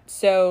do that.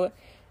 So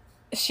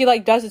she,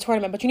 like, does the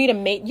tournament, but you need a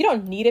mate. You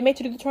don't need a mate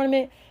to do the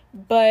tournament,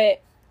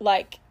 but,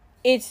 like,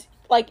 it's,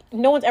 like,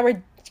 no one's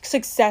ever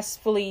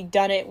successfully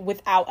done it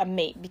without a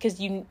mate, because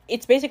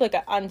it's basically like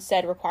an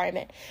unsaid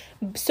requirement.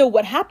 So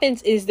what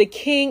happens is the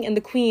king and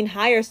the queen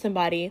hire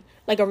somebody,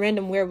 like a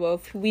random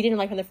werewolf, who we didn't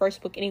like from the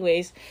first book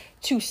anyways,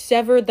 to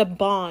sever the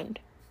bond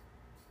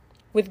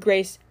with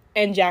Grace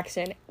and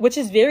Jackson, which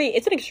is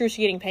it's an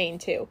excruciating pain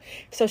too.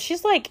 So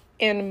she's, like,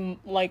 in,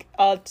 like,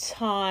 a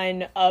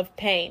ton of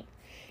pain.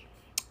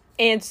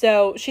 And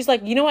so she's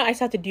like, you know what? I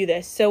just have to do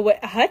this. So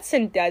what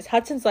Hudson does,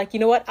 Hudson's like, you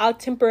know what? I'll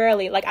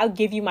temporarily, like, I'll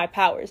give you my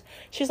powers.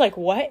 She's like,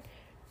 what?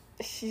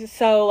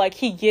 So, like,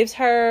 he gives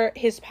her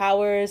his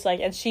powers,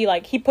 like, and she,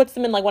 like, he puts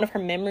them in, like, one of her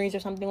memories or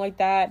something like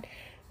that.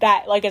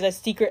 That, like, as a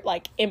secret,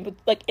 like,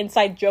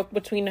 inside joke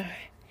between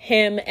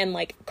him and,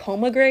 like,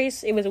 Coma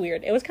Grace. It was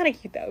weird. It was kind of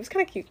cute, though. It was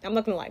kind of cute. I'm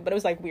not gonna lie, but it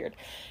was, like, weird.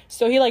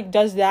 So he, like,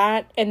 does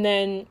that, and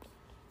then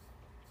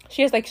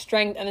she has, like,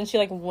 strength, and then she,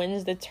 like,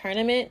 wins the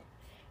tournament.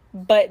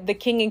 But the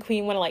king and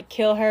queen want to, like,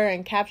 kill her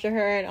and capture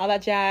her and all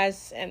that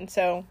jazz. And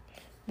so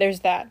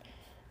there's that.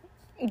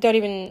 I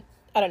don't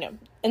know.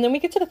 And then we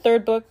get to the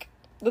third book.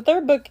 The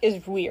third book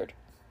is weird.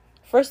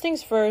 First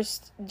things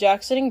first,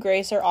 Jackson and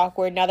Grace are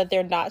awkward now that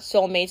they're not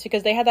soulmates,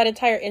 because they had that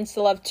entire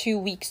insta-love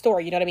 2-week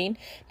story, you know what I mean?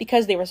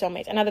 Because they were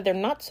soulmates. And now that they're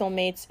not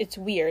soulmates, it's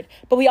weird.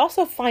 But we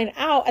also find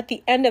out at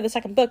the end of the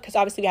second book, because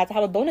obviously we have to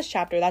have a bonus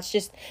chapter. That's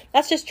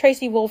just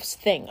Tracy Wolf's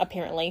thing,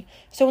 apparently.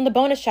 So in the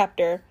bonus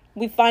chapter,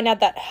 we find out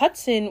that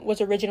Hudson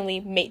was originally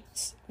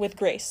mates with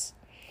Grace.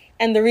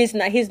 And the reason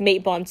that his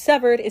mate bond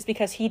severed is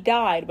because he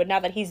died. But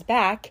now that he's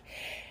back,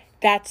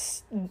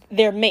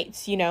 they're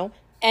mates, you know?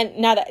 And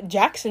now that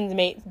Jackson's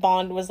mate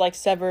bond was, like,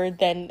 severed,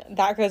 then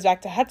that goes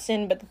back to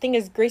Hudson. But the thing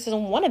is, Grace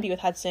doesn't want to be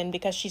with Hudson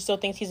because she still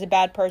thinks he's a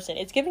bad person.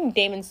 It's giving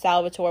Damon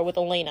Salvatore with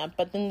Elena,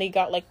 but then they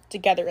got, like,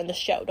 together in the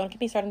show. Don't get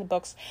me started in the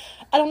books.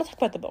 I don't want to talk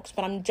about the books,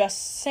 but I'm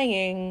just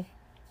saying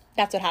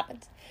that's what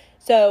happens.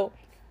 So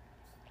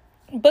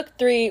Book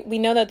 3, we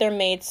know that they're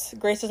mates.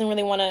 Grace doesn't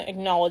really want to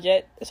acknowledge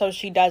it, so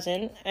she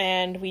doesn't.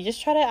 And we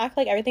just try to act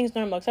like everything's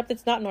normal, except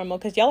it's not normal,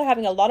 because y'all are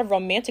having a lot of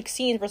romantic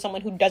scenes for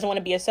someone who doesn't want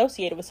to be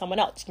associated with someone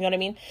else. You know what I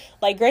mean?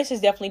 Like, Grace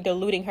is definitely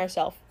deluding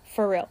herself,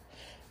 for real.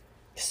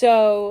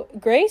 So,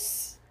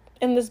 Grace,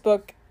 in this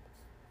book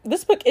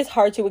is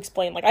hard to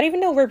explain. Like, I don't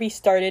even know where we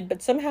started,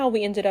 but somehow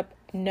we ended up,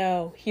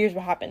 no, here's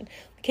what happened.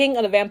 The king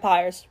of the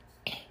vampires,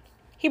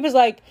 he was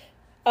like,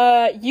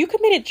 you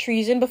committed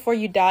treason before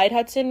you died,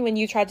 Hudson, when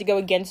you tried to go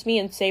against me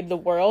and save the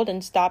world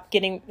and stop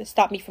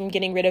me from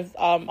getting rid of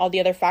all the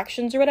other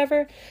factions or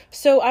whatever.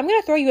 So I'm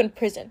gonna throw you in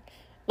prison,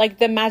 like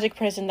the magic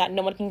prison that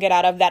no one can get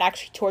out of, that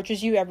actually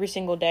tortures you every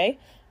single day.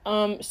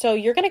 So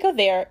you're gonna go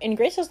there. And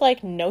Grace is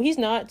like, no, he's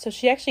not. So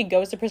she actually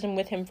goes to prison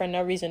with him for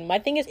no reason. My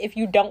thing is, if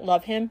you don't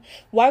love him,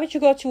 why would you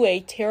go to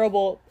a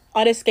terrible,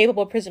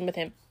 unescapable prison with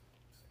him?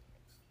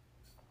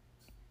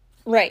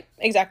 Right,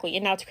 exactly.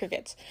 And now it's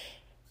crickets.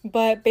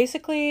 But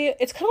basically,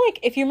 it's kind of like,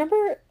 if you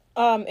remember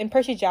in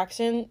Percy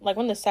Jackson, like,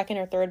 one of the second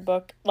or third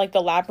book, like, the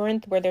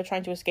Labyrinth, where they're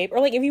trying to escape, or,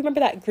 like, if you remember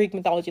that Greek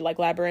mythology, like,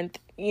 Labyrinth,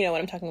 you know what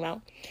I'm talking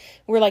about,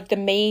 where, like, the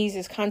maze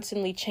is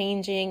constantly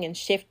changing and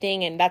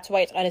shifting, and that's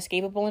why it's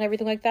unescapable and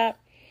everything like that.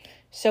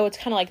 So it's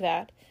kind of like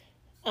that.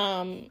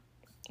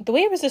 The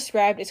way it was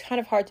described is kind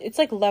of hard. It's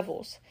like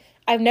levels.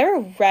 I've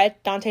never read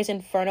Dante's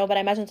Inferno, but I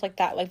imagine it's like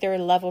that. Like, there are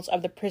levels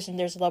of the prison,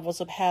 there's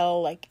levels of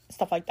hell, like,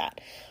 stuff like that.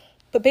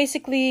 But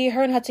basically,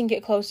 her and Hudson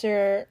get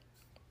closer,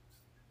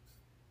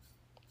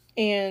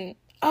 and,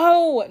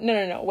 oh,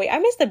 no, wait, I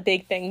missed the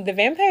big thing. The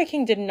Vampire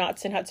King did not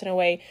send Hudson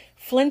away.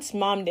 Flint's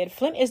mom did.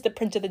 Flint is the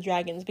Prince of the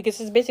Dragons,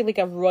 because it's basically like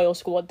a royal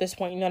school at this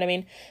point, you know what I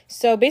mean?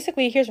 So,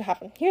 basically, here's what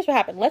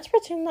happened. Let's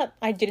pretend that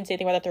I didn't say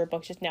anything about the third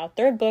book just now.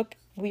 Third book,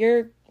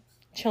 we're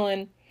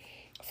chilling.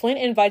 Flint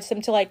invites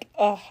them to, like,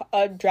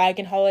 a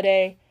dragon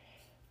holiday.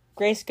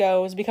 Grace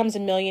goes, becomes a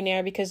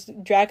millionaire, because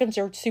dragons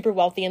are super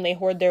wealthy and they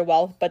hoard their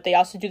wealth, but they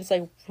also do this,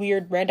 like,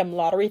 weird random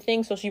lottery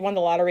thing. So she won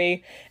the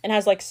lottery and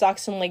has, like,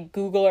 stocks in, like,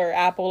 Google or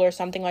Apple or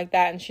something like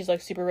that, and she's,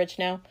 like, super rich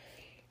now.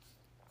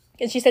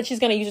 And she said she's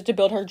gonna use it to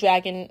build her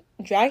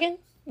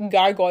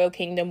gargoyle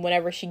kingdom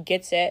whenever she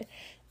gets it.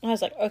 And I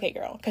was like, okay,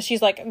 girl, because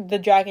she's, like, why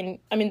do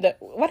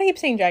I keep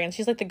saying dragons?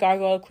 She's, like, the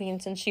gargoyle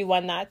queen since she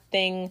won that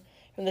thing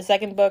from the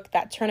second book,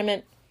 that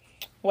tournament,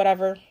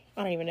 whatever.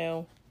 I don't even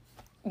know.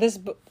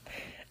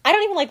 I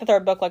don't even like the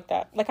third book like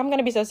that. Like, I'm going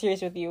to be so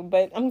serious with you,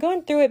 but I'm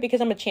going through it because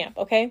I'm a champ,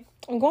 okay?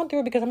 I'm going through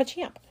it because I'm a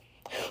champ.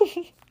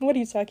 What are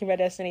you talking about,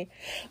 Destiny?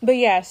 But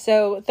yeah,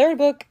 so third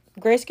book,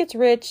 Grace gets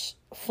rich.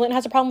 Flint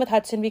has a problem with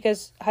Hudson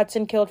because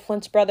Hudson killed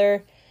Flint's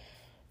brother.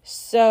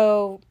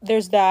 So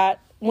there's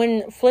that.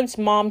 when Flint's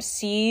mom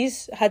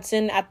sees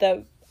Hudson at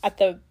the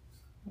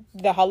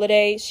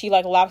holiday, she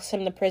like locks him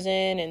in the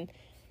prison, and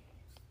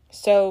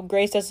so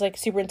Grace does like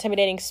super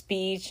intimidating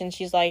speech, and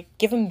she's like,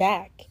 give him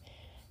back,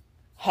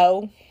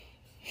 ho.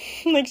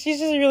 Like, she's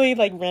just really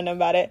like random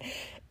about it.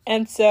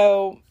 And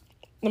so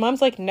the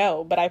mom's like,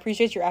 no, but I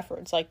appreciate your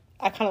efforts. Like,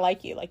 I kind of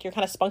like you. Like, you're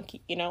kind of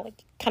spunky, you know,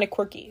 like kind of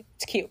quirky.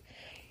 It's cute.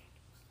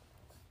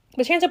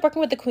 But she ends up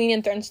working with the queen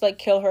and threatens to like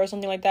kill her or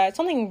something like that. It's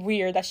something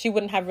weird that she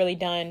wouldn't have really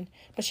done.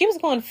 But she was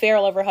going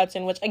feral over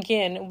Hudson, which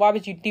again, why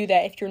would you do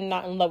that if you're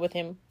not in love with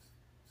him?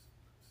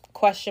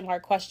 Question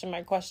mark, question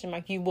mark, question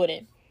mark. You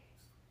wouldn't.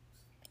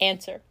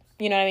 Answer.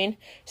 You know what I mean?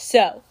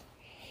 So,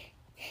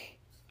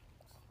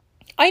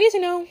 all you need to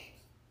know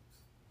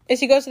is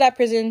she goes to that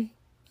prison.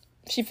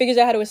 She figures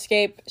out how to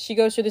escape. She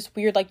goes through this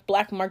weird, like,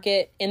 black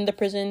market in the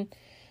prison.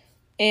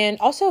 And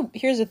also,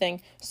 here's the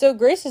thing. So,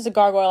 Grace is a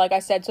gargoyle, like I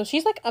said. So,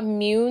 she's, like,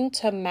 immune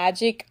to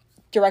magic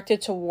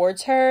directed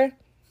towards her.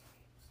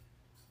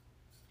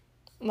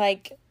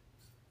 Like,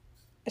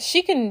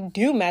 she can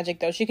do magic,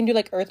 though. She can do,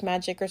 like, earth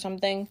magic or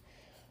something.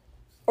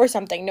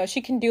 No,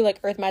 she can do, like,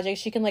 earth magic.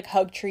 She can, like,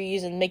 hug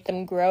trees and make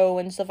them grow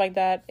and stuff like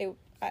that.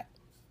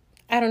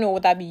 I don't know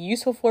what that'd be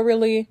useful for,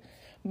 really.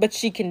 But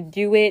she can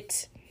do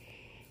it.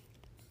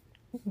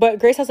 But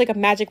Grace has, like, a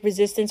magic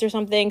resistance or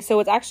something. So,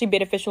 it's actually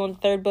beneficial in the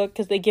third book.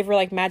 Because they give her,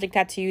 like, magic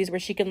tattoos where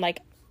she can,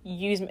 like,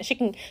 use...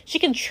 She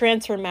can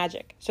transfer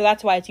magic. So,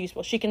 that's why it's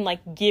useful. She can, like,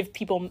 give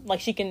people... Like,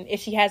 she can...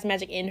 If she has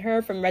magic in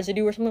her from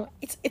residue or something...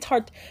 It's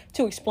hard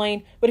to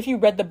explain. But if you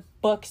read the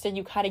books, then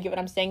you kind of get what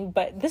I'm saying.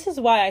 But this is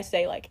why I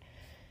say, like...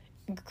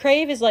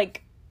 Crave is,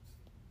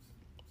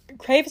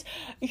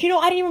 you know,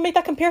 I didn't even make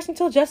that comparison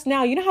until just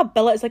now. You know how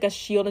Bella is like a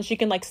shield and she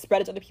can like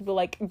spread it to other people?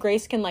 Like,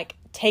 Grace can like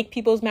take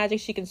people's magic,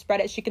 she can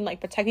spread it, she can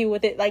like protect people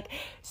with it. Like,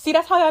 see,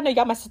 that's how I know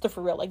y'all my sister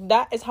for real. Like,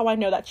 that is how I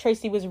know that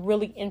Tracy was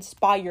really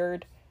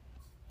inspired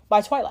by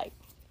Twilight.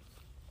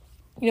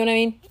 You know what I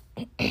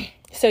mean?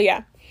 So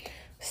yeah.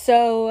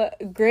 So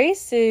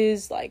Grace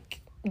is like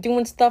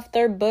doing stuff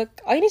third book.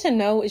 All you need to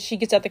know is she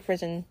gets out the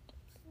prison.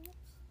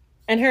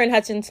 And her and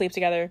Hudson sleep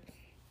together.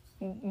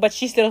 But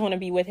she still doesn't want to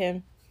be with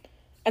him.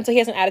 And so he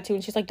has an attitude.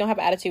 And she's like, don't have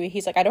attitude.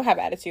 He's like, I don't have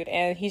attitude.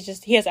 And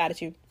he has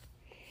attitude.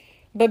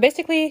 But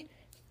basically,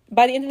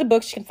 by the end of the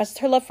book, she confesses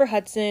her love for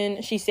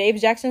Hudson. She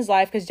saves Jackson's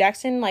life. Because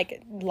Jackson,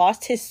 like,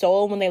 lost his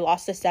soul when they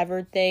lost the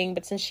severed thing.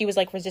 But since she was,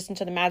 like, resistant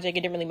to the magic, it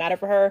didn't really matter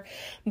for her.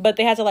 But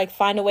they had to, like,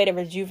 find a way to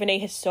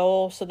rejuvenate his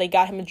soul. So they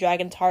got him a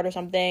dragon's heart or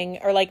something.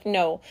 Or, like,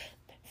 no.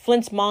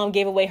 Flint's mom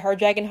gave away her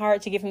dragon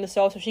heart to give him the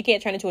soul. So she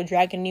can't turn into a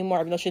dragon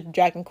anymore. Even though she's the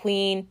dragon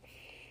queen.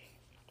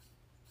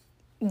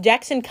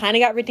 Jackson kind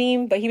of got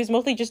redeemed, but he was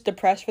mostly just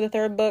depressed for the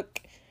third book.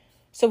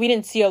 So we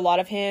didn't see a lot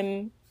of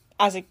him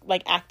as a,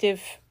 like,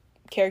 active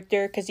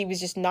character because he was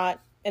just not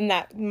in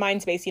that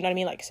mind space, you know what I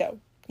mean? Like, so,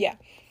 yeah.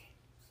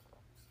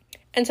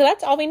 And so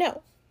that's all we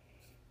know,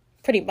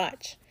 pretty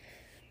much,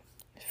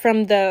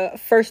 from the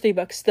first three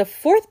books. The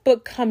fourth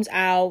book comes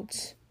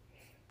out,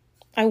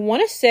 I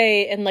want to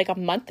say, in, like, a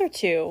month or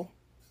two.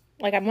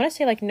 Like, I want to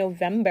say, like,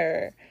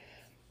 November.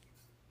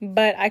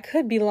 But I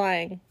could be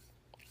lying.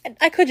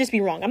 I could just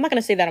be wrong. I'm not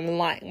going to say that I'm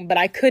lying, but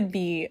I could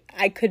be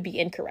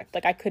incorrect.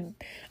 Like, I could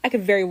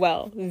very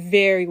well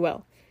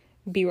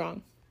be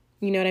wrong.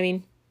 You know what I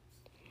mean?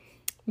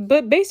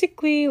 But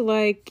basically,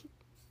 like,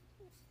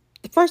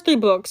 the first three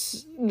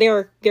books,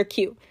 they're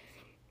cute.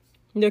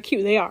 They're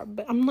cute, they are.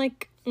 But I'm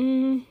like,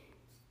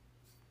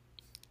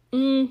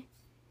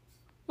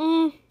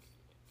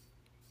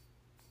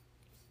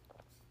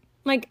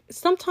 like,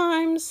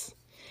 sometimes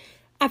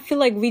I feel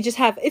like we just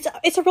have,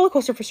 it's a roller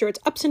coaster for sure. It's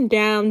ups and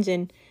downs,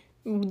 and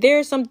there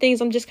are some things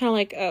I'm just kind of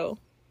like, oh,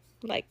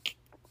 like,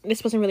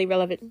 this wasn't really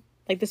relevant.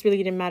 Like, this really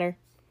didn't matter.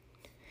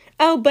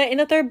 Oh, but in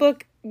the third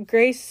book,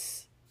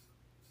 Grace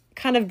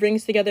kind of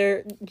brings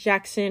together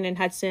Jackson and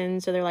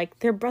Hudson. So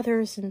they're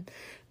brothers, and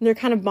they're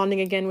kind of bonding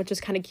again, which is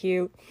kind of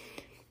cute.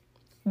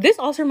 This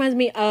also reminds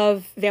me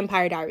of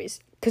Vampire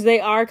Diaries. Because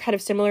they are kind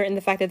of similar in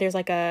the fact that there's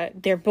like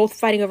they're both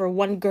fighting over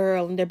one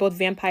girl, and they're both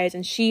vampires,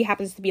 and she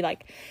happens to be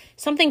like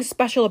something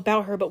special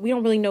about her, but we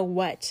don't really know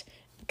what.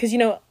 Because, you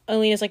know,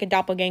 Elena's like a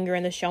doppelganger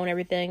in the show and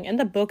everything. In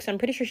the books, I'm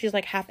pretty sure she's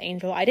like half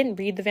angel. I didn't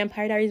read the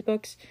Vampire Diaries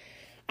books.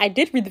 I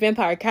did read the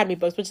Vampire Academy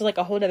books, which is like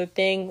a whole other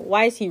thing.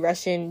 Why is he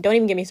Russian? Don't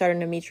even get me started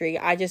on Dimitri.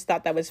 I just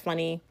thought that was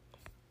funny.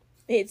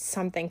 It's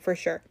something for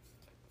sure.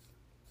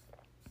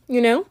 You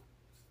know?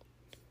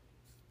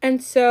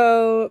 And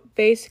so,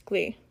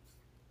 basically,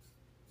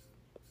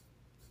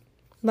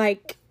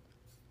 like,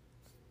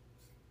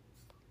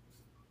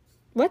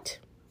 what?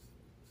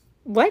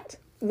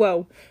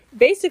 Whoa.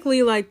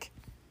 Basically, like,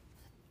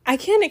 I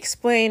can't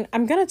explain. I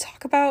was going to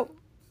talk about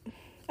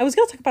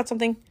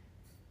something.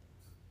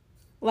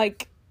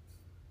 Like,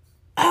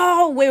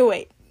 oh,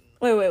 wait.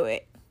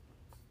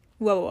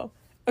 Whoa.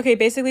 Okay,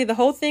 basically, the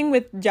whole thing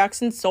with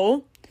Jackson's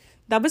soul,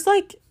 that was,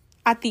 like,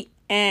 at the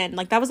end.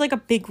 Like, that was, like, a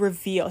big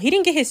reveal. He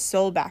didn't get his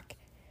soul back.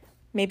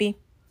 Maybe.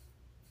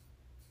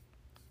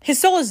 his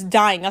soul is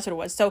dying. That's what it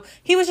was. So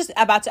he was just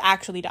about to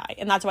actually die,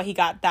 and that's why he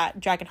got that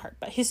dragon heart.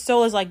 But his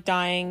soul is like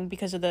dying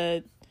because of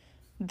the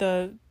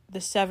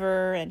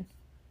sever, and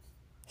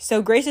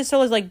so Grace's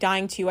soul is like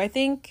dying too, I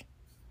think.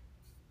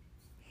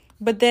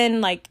 But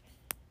then like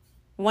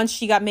once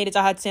she got made it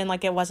to Hudson,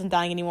 like it wasn't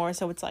dying anymore.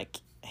 So it's like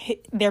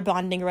they're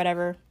bonding or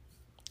whatever.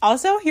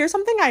 Also, here's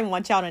something I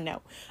want y'all to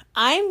know.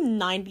 I'm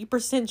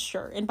 90%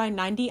 sure, and by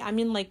 90 I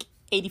mean like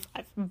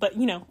 85. But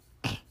you know,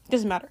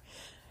 doesn't matter.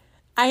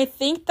 I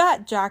think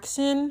that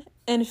Jackson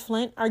and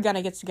Flint are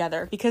gonna get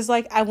together because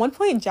like at one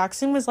point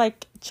Jackson was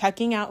like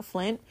checking out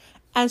Flint,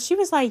 and she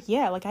was like,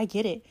 yeah, like I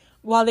get it,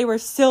 while they were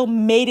still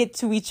mated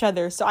to each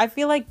other. So I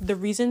feel like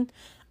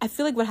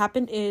what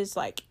happened is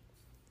like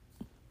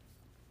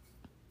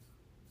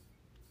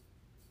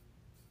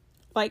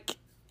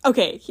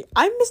okay,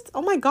 I missed,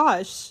 oh my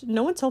gosh,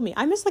 no one told me,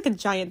 I missed like a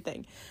giant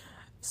thing.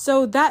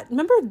 So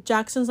remember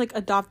Jackson's like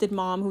adopted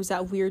mom, who's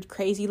that weird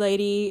crazy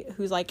lady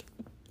who's like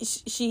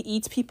she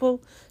eats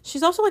people.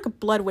 She's also like a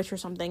blood witch or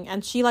something,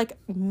 and she like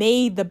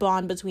made the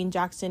bond between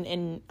Jackson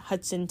and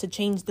Hudson to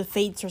change the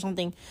fates or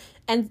something.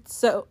 And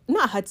so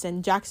not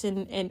Hudson,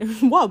 Jackson and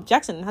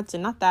Jackson and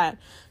Hudson, not that,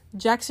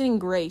 Jackson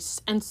and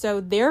Grace. And so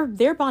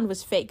their bond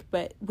was fake,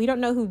 but we don't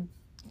know who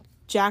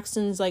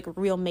Jackson's like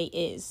real mate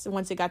is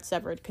once it got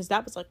severed, because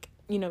that was like,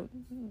 you know,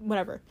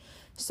 whatever.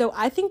 So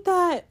I think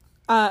that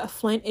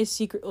Flint is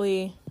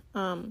secretly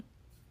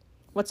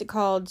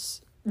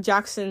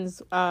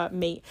Jackson's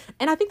mate,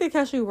 and I think they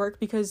can actually work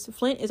because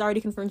Flint is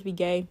already confirmed to be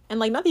gay, and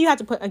like not that you have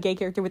to put a gay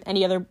character with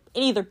any other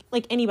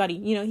like anybody,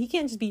 you know, he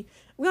can't just be,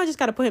 we don't just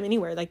gotta put him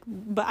anywhere, like,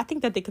 but I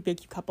think that they could be a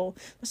cute couple.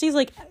 She's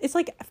like, it's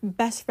like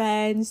best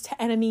friends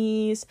to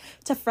enemies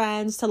to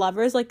friends to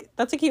lovers, like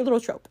that's a cute little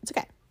trope. It's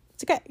okay,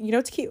 you know,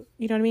 it's cute,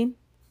 you know what I mean?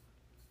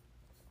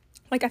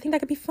 Like I think that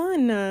could be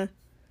fun.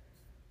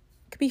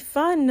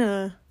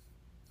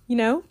 You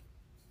know,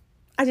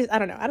 I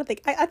don't know, I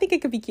think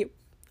it could be cute.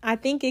 I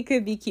think it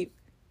could be cute,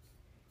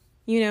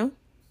 you know?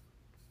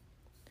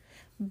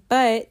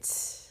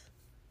 But,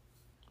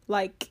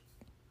 like,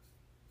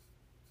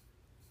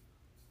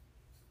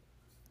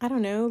 I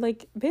don't know,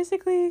 like,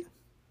 basically,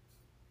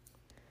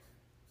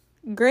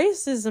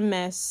 Grace is a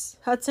mess,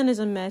 Hudson is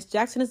a mess,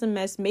 Jackson is a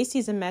mess, Macy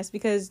is a mess,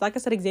 because, like I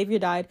said, Xavier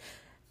died,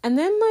 and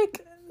then,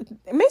 like,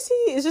 Macy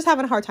is just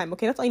having a hard time,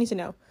 okay? That's all you need to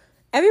know.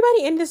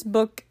 Everybody in this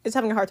book is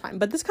having a hard time,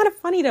 but this is kind of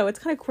funny, though. It's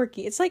kind of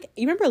quirky. It's like,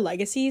 you remember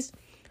Legacies?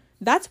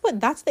 That's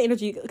the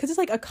energy, because it's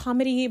like a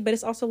comedy, but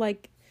it's also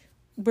like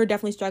we're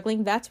definitely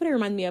struggling. That's what it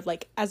reminds me of,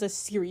 like, as a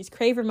series.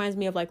 Crave reminds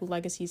me of like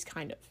Legacies,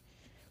 kind of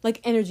like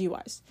energy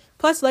wise.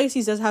 Plus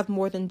Legacies does have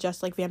more than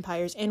just like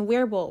vampires and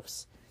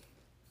werewolves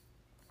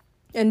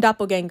and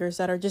doppelgangers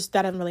that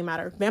doesn't really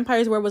matter.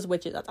 Vampires, werewolves,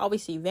 witches, that's all we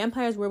see.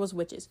 Vampires, werewolves,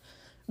 witches.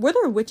 Were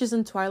there witches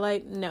in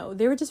Twilight? No,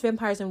 they were just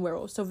vampires and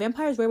werewolves. So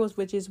vampires, werewolves,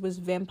 witches was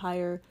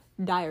Vampire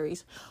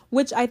Diaries,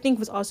 which I think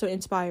was also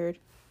inspired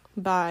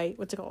by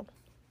what's it called?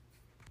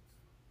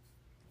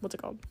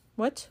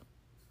 What?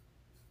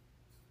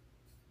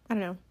 I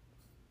don't know.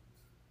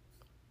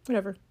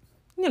 Whatever.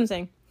 You know what I'm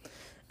saying?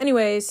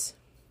 Anyways,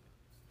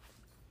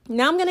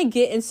 now I'm gonna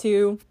get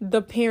into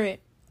the parent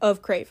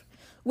of Crave,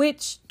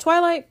 which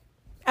Twilight,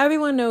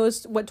 everyone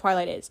knows what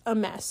Twilight is. A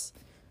mess.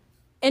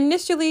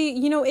 Initially,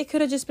 you know, it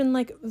could have just been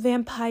like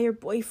vampire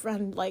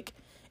boyfriend, like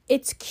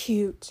it's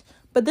cute.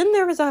 But then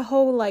there was a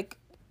whole like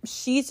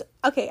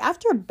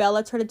after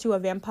Bella turned into a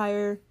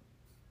vampire,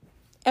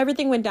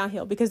 everything went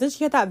downhill, because then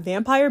she had that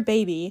vampire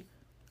baby.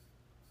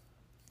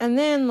 And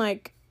then,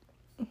 like,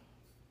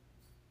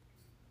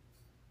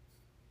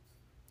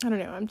 I don't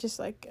know. I'm just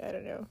like, I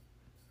don't know.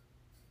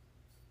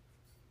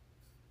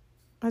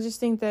 I just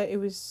think that it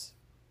was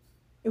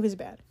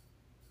bad.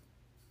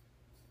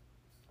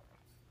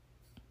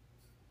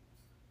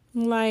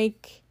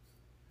 Like,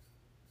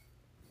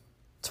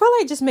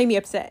 Twilight just made me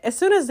upset. As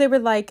soon as they were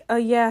like, oh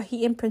yeah,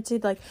 he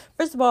imprinted, like,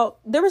 first of all,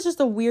 no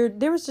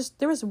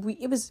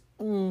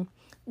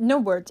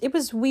words. It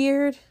was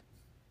weird.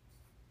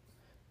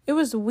 It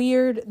was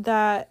weird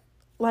that,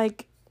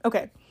 like,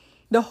 okay,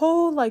 the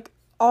whole, like,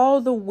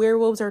 all the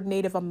werewolves are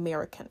Native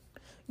American.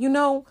 You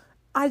know,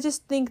 I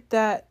just think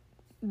that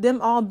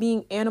them all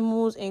being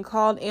animals and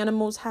called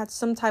animals had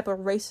some type of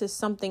racist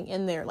something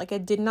in there. Like,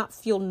 it did not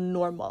feel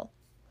normal.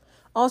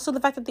 Also, the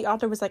fact that the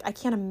author was like, I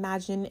can't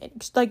imagine,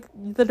 like,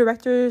 the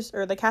directors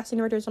or the casting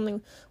director or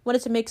something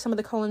wanted to make some of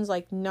the Cullens,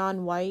 like,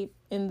 non-white,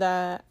 and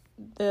the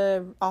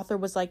author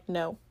was like,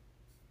 no,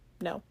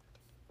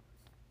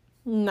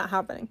 not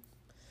happening.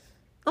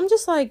 I'm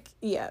just like,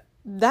 yeah,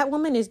 that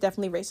woman is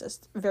definitely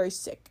racist, very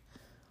sick.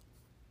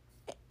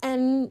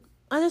 And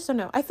I just don't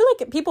know. I feel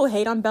like people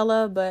hate on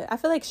Bella, but I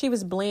feel like she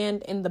was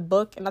bland in the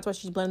book, and that's why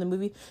she's bland in the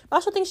movie. But I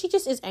also think she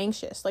just is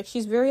anxious. Like,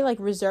 she's very, like,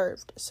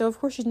 reserved. So, of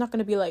course, she's not going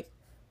to be, like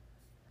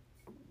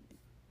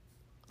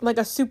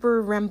a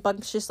super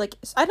rambunctious, like,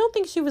 I don't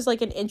think she was,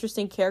 like, an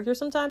interesting character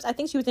sometimes. I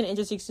think she was in an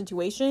interesting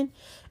situation.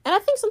 And I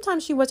think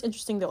sometimes she was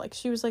interesting, though. Like,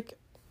 she was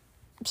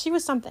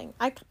something.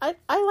 I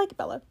like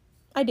Bella.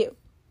 I do.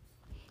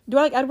 Do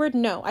I like Edward?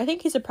 No. I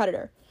think he's a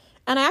predator.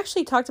 And I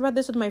actually talked about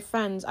this with my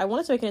friends. I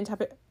wanted to make an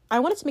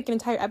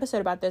entire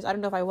episode about this. I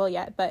don't know if I will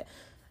yet, but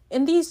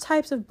in these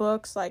types of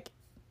books, like,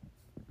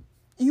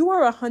 you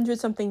are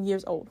 100-something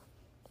years old,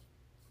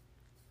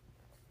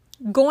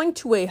 going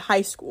to a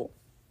high school,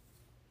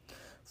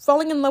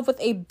 falling in love with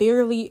a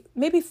barely,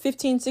 maybe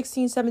 15,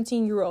 16,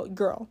 17-year-old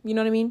girl. You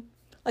know what I mean?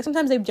 Like,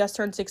 sometimes they've just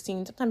turned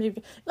 16. Sometimes,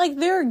 like,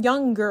 they're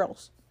young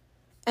girls.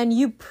 And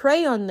you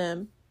prey on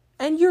them.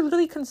 And you're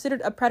literally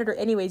considered a predator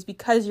anyways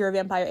because you're a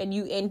vampire. And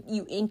you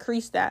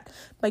increase that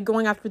by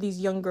going after these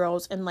young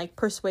girls and, like,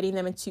 persuading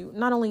them into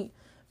not only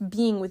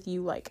being with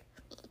you, like,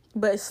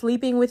 but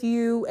sleeping with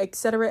you,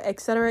 etc.,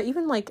 etc.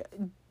 Even, like,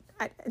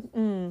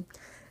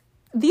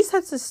 these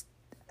types of...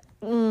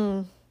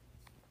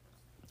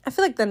 I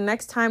feel like the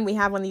next time we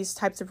have one of these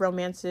types of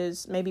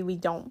romances, maybe we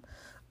don't.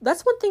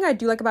 That's one thing I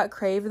do like about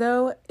Crave,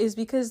 though, is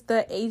because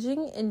the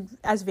aging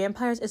as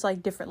vampires is,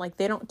 like, different. Like,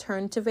 they don't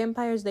turn to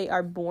vampires. They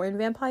are born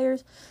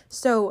vampires.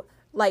 So,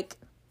 like,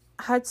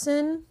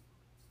 Hudson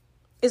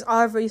is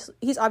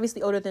he's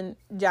obviously older than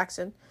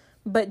Jackson.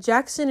 But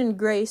Jackson and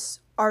Grace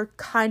are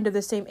kind of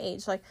the same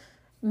age, like,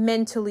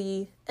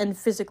 mentally and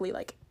physically.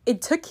 Like, it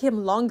took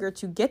him longer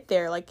to get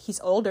there. Like, he's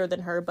older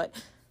than her, but,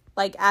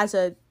 like,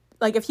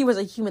 like, if he was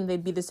a human,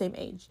 they'd be the same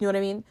age. You know what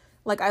I mean?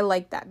 Like, I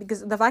like that.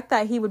 Because the fact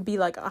that he would be,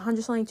 like,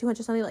 100-something,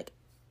 200-something, like,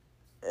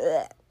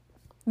 ugh.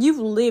 You've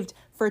lived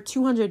for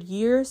 200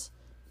 years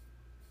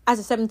as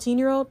a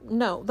 17-year-old?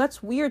 No,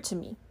 that's weird to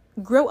me.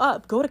 Grow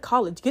up. Go to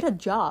college. Get a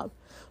job.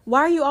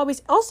 Why are you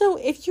always... Also,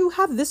 if you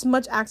have this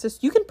much access,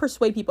 you can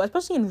persuade people,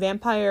 especially in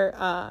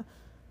Vampire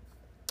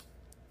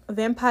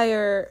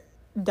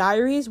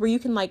Diaries, where you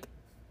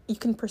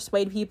can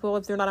persuade people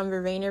if they're not on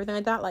your vein and everything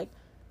like that. Like,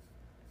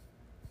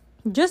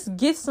 just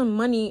get some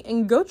money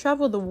and go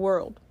travel the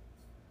world.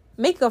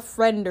 Make a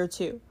friend or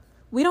two.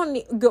 We don't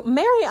need... Go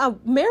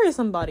marry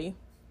somebody.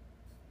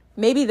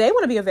 Maybe they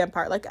want to be a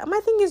vampire. Like, my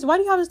thing is, why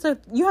do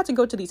you have to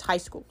go to these high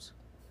schools?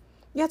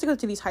 You have to go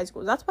to these high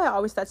schools. That's why I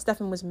always thought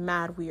Stefan was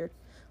mad weird.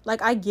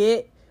 Like, I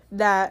get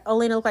that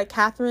Elena looked like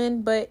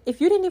Catherine, but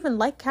if you didn't even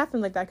like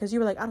Catherine like that, because you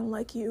were like, I don't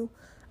like you,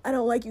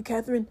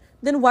 Catherine,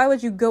 then why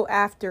would you go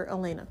after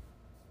Elena?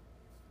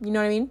 You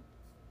know what I mean?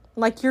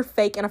 Like, you're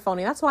fake and a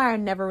phony. That's why I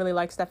never really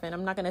liked Stefan.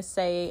 I'm not going to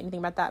say anything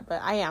about that,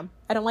 but I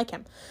don't like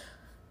him.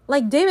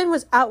 Like, Damon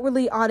was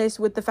outwardly honest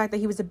with the fact that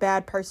he was a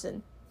bad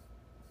person.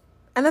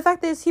 And the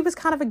fact is, he was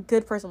kind of a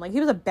good person. Like, he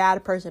was a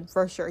bad person,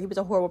 for sure. He was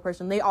a horrible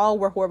person. They all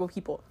were horrible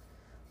people.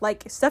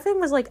 Like, Stefan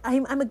was like,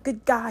 I'm a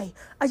good guy.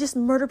 I just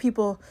murder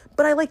people.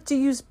 But I like to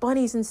use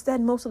bunnies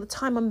instead most of the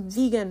time. I'm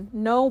vegan.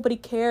 Nobody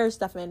cares,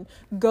 Stefan.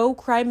 Go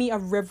cry me a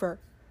river.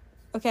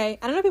 Okay?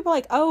 I don't know, people are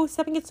like, oh,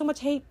 Stefan gets so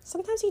much hate.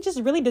 Sometimes he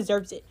just really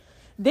deserves it.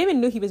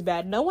 Damon knew he was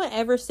bad. No one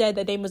ever said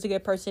that Damon was a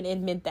good person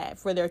and meant that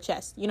for their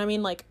chest. You know what I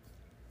mean? Like,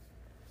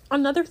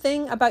 another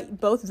thing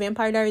about both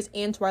Vampire Diaries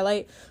and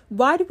Twilight,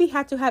 why do we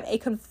have to have a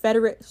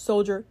Confederate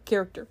soldier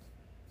character?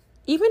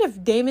 Even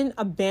if Damon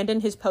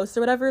abandoned his post or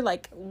whatever,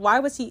 like, why?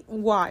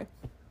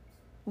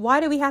 Why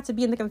do we have to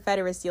be in the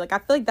Confederacy? Like, I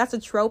feel like that's a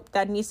trope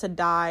that needs to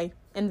die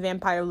in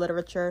vampire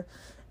literature.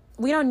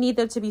 We don't need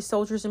them to be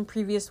soldiers in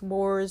previous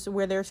wars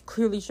where there's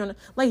clearly shown,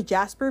 like,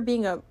 Jasper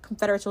being a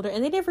Confederate soldier,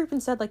 and they never even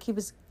said, like, he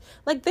was,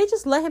 like, they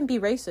just let him be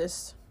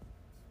racist.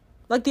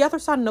 Like, the author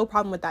saw no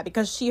problem with that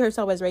because she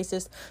herself was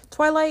racist.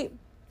 Twilight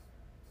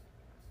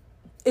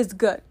is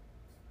good.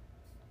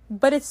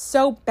 But it's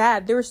so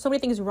bad. There were so many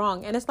things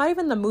wrong. And it's not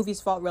even the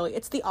movie's fault, really.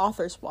 It's the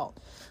author's fault.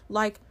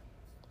 Like,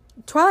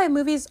 Twilight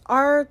movies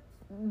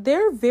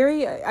they're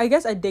very, I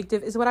guess,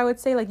 addictive is what I would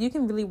say. Like, you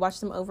can really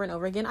watch them over and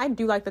over again. I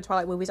do like the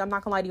Twilight movies. I'm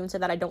not gonna lie to you and say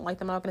that I don't like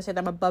them. I'm not gonna say that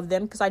I'm above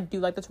them because I do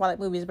like the Twilight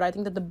movies. But I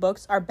think that the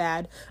books are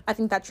bad. I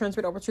think that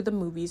transferred over to the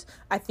movies.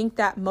 I think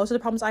that most of the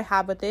problems I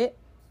have with it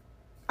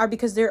are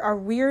because there are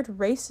weird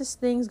racist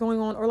things going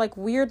on. Or, like,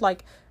 weird,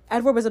 like,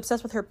 Edward was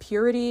obsessed with her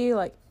purity.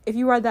 Like, if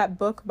you read that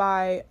book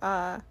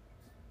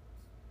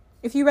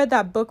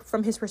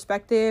from his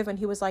perspective and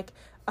he was like,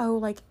 oh,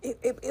 like,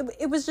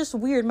 it was just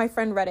weird. My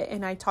friend read it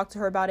and I talked to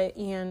her about it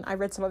and I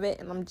read some of it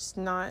and I'm just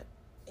not,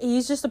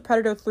 he's just a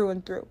predator through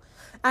and through.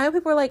 I know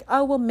people are like,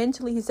 oh, well,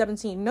 mentally he's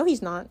 17. No,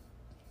 he's not.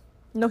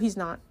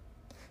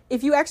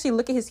 If you actually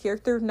look at his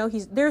character,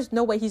 there's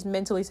no way he's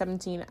mentally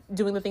 17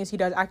 doing the things he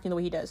does, acting the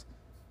way he does.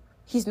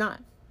 He's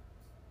not.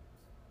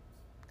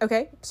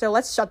 Okay, so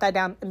let's shut that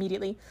down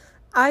immediately.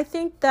 I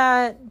think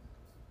that,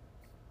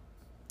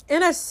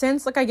 in a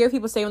sense, like, I get what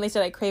people say when they say,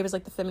 like, Crave is,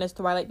 like, the feminist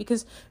Twilight,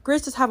 because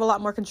Grace does have a lot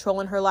more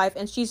control in her life,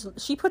 and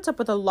she puts up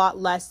with a lot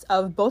less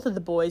of both of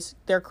the boys,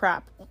 their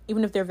crap,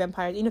 even if they're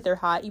vampires, even if they're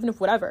hot, even if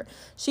whatever.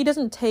 She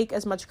doesn't take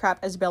as much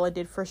crap as Bella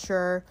did, for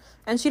sure,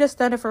 and she does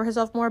stand up for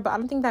herself more, but I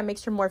don't think that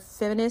makes her more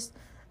feminist.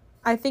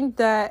 I think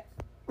that,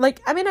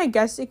 like, I mean, I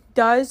guess it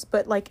does,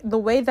 but, like, the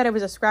way that it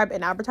was described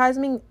in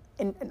advertisement,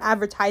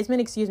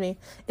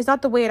 is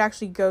not the way it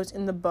actually goes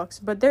in the books.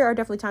 But there are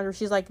definitely times where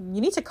she's like, you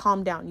need to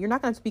calm down. You're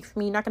not going to speak for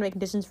me. You're not going to make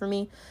conditions for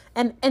me.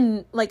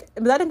 And like,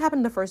 but that didn't happen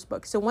in the first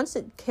book. So once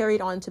it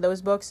carried on to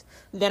those books,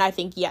 then I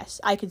think, yes,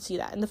 I could see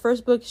that. In the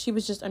first book, she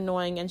was just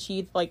annoying and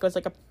she, like, was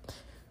like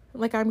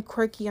like, I'm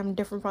quirky, I'm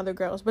different from other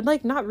girls. But,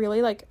 like, not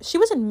really. Like, she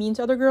wasn't mean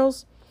to other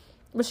girls,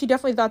 but she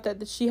definitely thought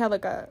that she had,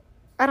 like, I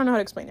don't know how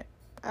to explain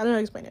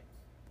it.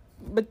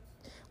 But,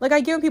 like, I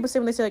get when people say,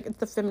 when they say, like, it's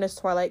the feminist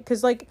Twilight.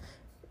 Because, like,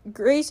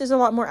 Grace is a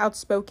lot more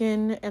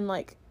outspoken and,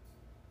 like,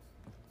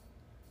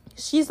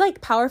 she's,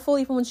 like, powerful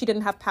even when she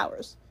didn't have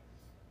powers.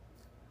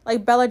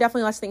 Like, Bella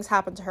definitely lets things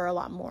happen to her a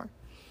lot more.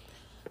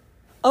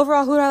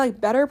 Overall, who do I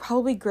like better?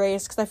 Probably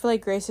Grace, because I feel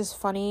like Grace is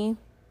funny.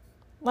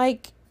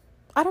 Like,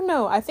 I don't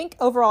know. I think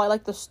overall I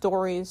like the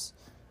stories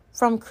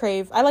from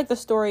Crave. I like the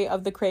story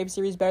of the Crave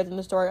series better than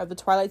the story of the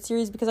Twilight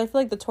series, because I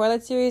feel like the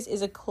Twilight series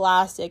is a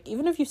classic.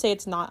 Even if you say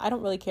it's not, I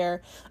don't really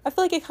care. I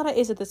feel like it kind of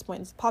is at this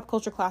point. It's a pop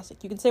culture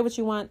classic. You can say what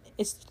you want.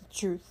 It's the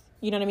truth.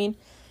 You know what I mean?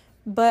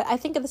 But I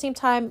think at the same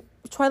time,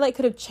 Twilight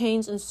could have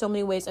changed in so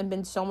many ways and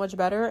been so much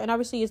better. And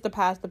obviously, it's the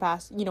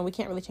past. You know, we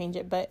can't really change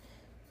it. But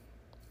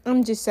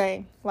I'm just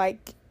saying,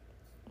 like,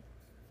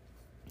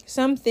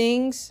 some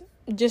things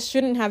just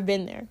shouldn't have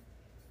been there.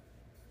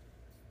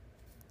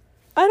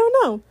 I don't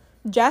know.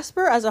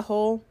 Jasper as a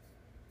whole,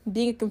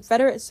 being a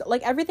Confederate,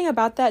 like, everything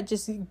about that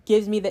just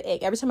gives me the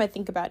ick every time I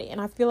think about it.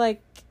 And I feel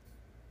like,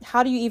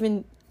 how do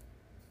you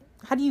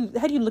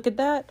look at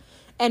that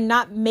and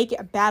not make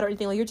it bad or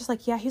anything? Like, you're just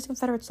like, yeah, he's a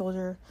Confederate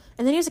soldier,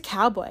 and then he was a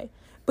cowboy.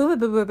 Boom, boom,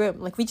 boom, boom,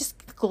 boom. Like, we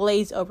just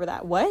glaze over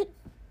that. What?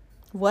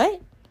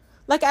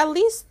 Like, at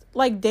least,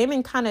 like,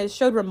 Damon kind of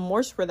showed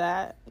remorse for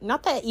that.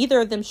 Not that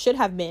either of them should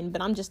have been,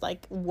 but I'm just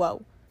like,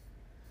 whoa.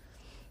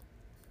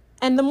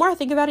 And the more I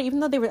think about it, even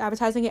though they were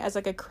advertising it as,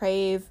 like, a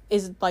Crave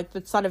is, like,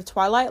 the son of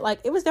Twilight, like,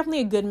 it was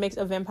definitely a good mix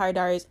of Vampire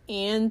Diaries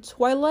and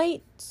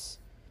Twilight.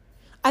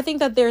 I think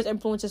that there's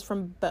influences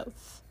from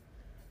both.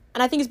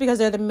 And I think it's because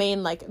they're the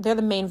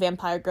main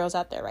vampire girls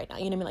out there right now.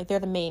 You know what I mean? Like, they're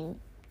the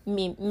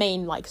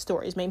main, like,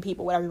 stories, main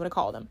people, whatever you want to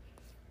call them.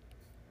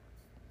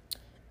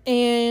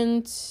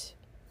 And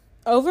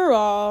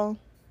overall,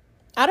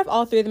 out of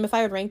all three of them, if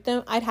I would rank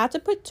them, I'd have to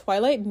put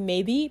Twilight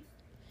maybe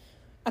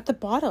at the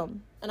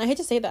bottom. And I hate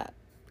to say that,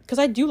 because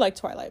I do like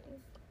Twilight.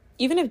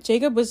 Even if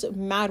Jacob was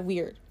mad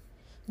weird.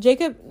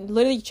 Jacob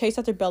literally chased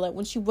after Bella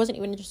when she wasn't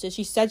even interested.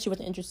 She said she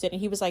wasn't interested, and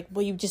he was like,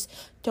 well, you just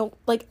don't,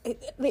 like,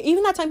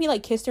 even that time he,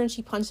 like, kissed her and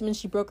she punched him and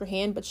she broke her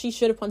hand, but she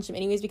should have punched him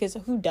anyways, because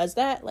who does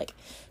that? Like,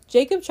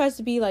 Jacob tries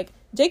to be, like,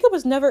 Jacob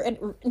was never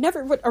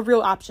a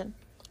real option.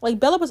 Like,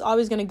 Bella was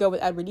always going to go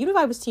with Edward, even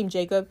if I was team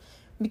Jacob,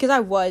 because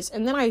I was,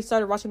 and then I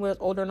started watching when I was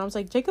older, and I was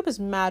like, Jacob is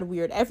mad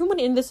weird. Everyone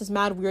in this is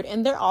mad weird,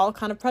 and they're all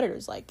kind of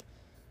predators. Like,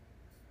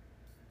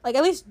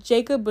 at least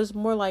Jacob was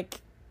more,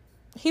 like,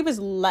 he was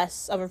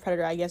less of a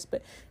predator, I guess,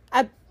 but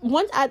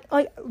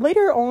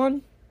later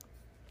on,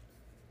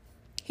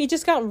 he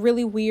just got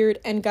really weird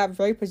and got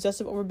very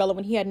possessive over Bella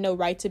when he had no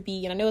right to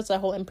be. And I know it's a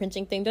whole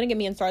imprinting thing. Don't get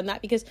me started on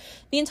that, because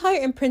the entire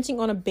imprinting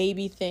on a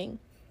baby thing,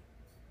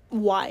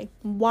 why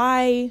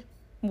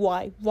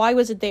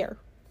was it there?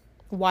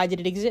 Why did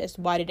it exist?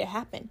 Why did it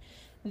happen?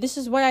 This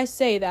is why I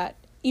say that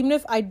even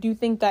if I do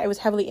think that it was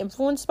heavily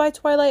influenced by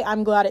Twilight,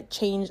 I'm glad it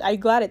changed. I'm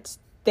glad it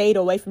stayed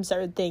away from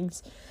certain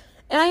things.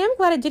 And I am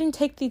glad it didn't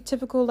take the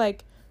typical,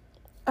 like,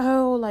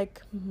 I'm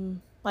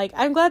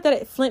glad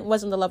that Flint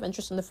wasn't the love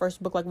interest in the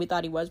first book like we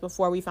thought he was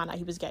before we found out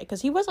he was gay.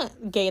 Because he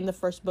wasn't gay in the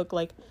first book.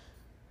 Like,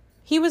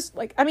 he was,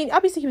 like, I mean,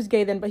 obviously he was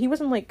gay then, but he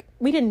wasn't, like,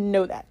 we didn't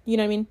know that. You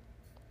know what I mean?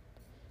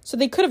 So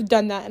they could have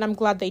done that, and I'm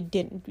glad they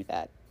didn't do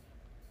that.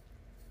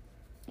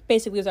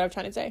 Basically is what I'm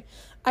trying to say.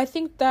 I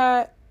think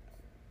that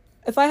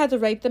if I had to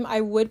rate them,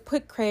 I would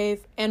put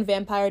Crave and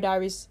Vampire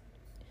Diaries,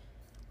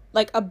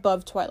 like,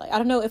 above Twilight. I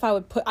don't know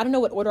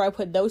what order I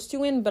put those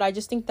two in, but I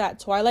just think that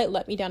Twilight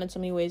let me down in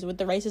so many ways with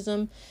the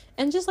racism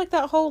and just, like,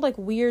 that whole, like,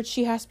 weird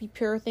she has to be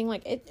pure thing.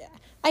 Like,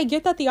 I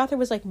get that the author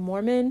was, like,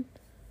 Mormon.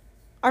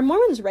 Are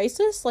Mormons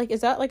racist? Like,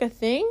 is that, like, a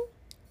thing?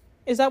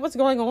 Is that what's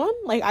going on?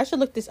 Like, I should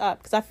look this up,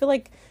 because I feel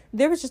like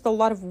there was just a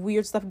lot of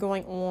weird stuff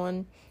going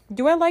on.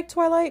 Do I like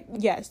Twilight?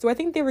 Yes. Do I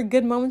think there were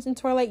good moments in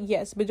Twilight?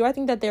 Yes. But do I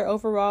think that there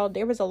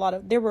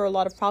were a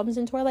lot of problems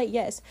in Twilight?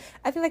 Yes.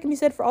 I think that can be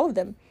said for all of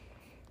them.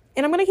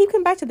 And I'm going to keep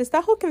coming back to this.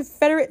 That whole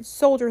Confederate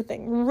soldier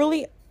thing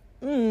really,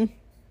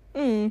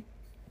 But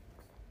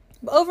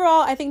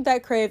overall, I think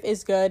that Crave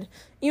is good.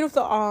 Even if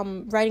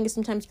the writing is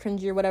sometimes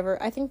cringy or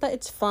whatever, I think that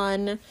it's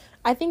fun.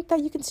 I think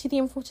that you can see the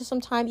influences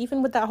sometimes,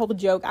 even with that whole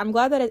joke. I'm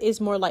glad that it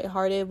is more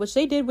lighthearted, which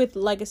they did with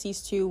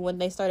Legacies too, when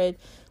they started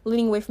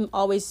leaning away from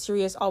always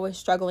serious, always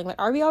struggling. Like,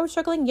 are we always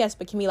struggling? Yes.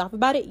 But can we laugh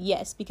about it?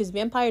 Yes. Because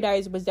Vampire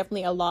Diaries was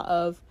definitely a lot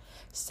of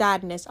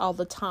sadness all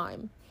the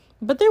time.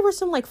 But there were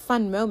some, like,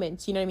 fun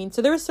moments, you know what I mean?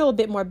 So there was still a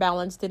bit more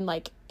balance than,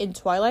 like, in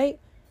Twilight.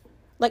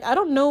 Like, I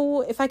don't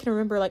know if I can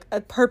remember, like,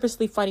 a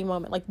purposely funny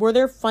moment. Like, were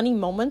there funny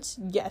moments?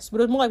 Yes.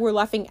 But it was more like we're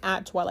laughing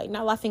at Twilight,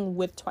 not laughing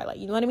with Twilight.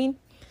 You know what I mean?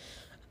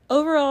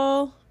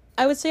 Overall,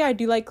 I would say I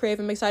do like Crave.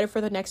 I'm excited for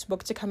the next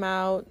book to come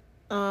out.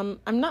 I'm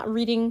not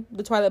reading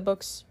the Twilight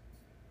books.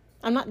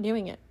 I'm not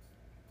doing it.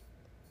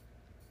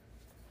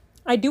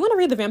 I do want to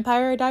read the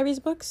Vampire Diaries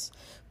books,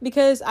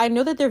 because I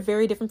know that they're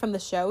very different from the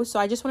show, so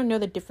I just want to know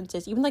the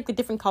differences, even, like, the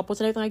different couples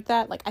and everything like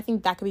that. Like, I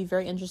think that could be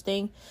very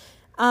interesting.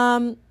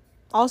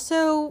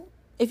 Also,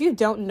 if you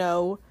don't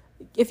know,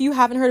 if you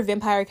haven't heard of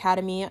Vampire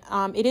Academy,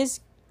 it is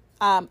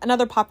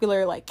another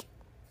popular like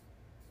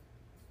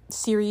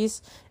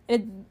series.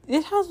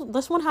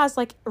 This one has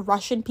like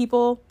Russian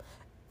people,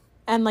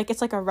 and like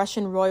it's like a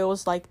Russian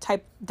royals like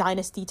type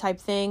dynasty type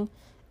thing,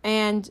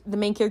 and the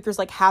main characters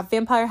like half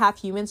vampire,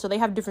 half human, so they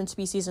have different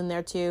species in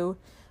there too,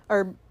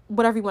 or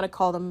whatever you want to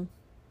call them,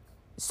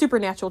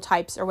 supernatural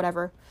types or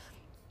whatever.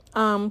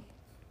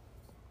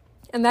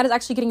 And that is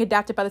actually getting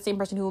adapted by the same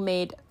person who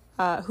made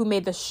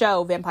the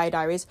show Vampire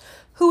Diaries,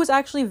 who was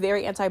actually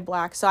very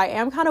anti-black. So I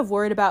am kind of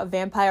worried about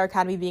Vampire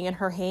Academy being in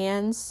her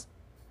hands,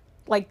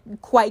 like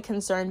quite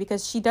concerned,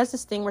 because she does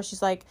this thing where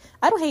she's like,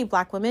 I don't hate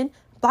black women.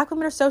 Black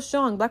women are so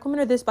strong. Black women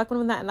are this, black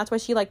women are that. And that's why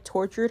she like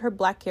tortured her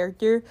black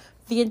character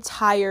the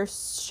entire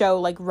show,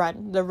 like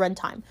the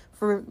runtime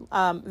for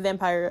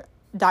Vampire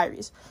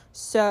Diaries.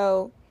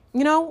 So,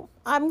 we all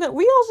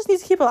just need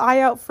to keep an eye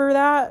out for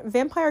that.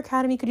 Vampire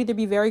Academy could either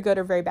be very good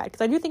or very bad,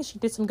 because I do think she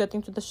did some good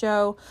things with the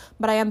show,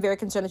 but I am very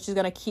concerned that she's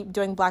going to keep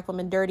doing black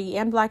women dirty,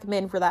 and black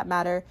men for that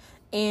matter,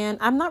 and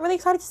I'm not really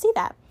excited to see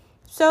that.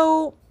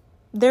 So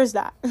there's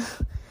that.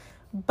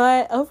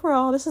 But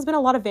overall, this has been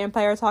a lot of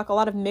vampire talk, a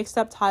lot of mixed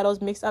up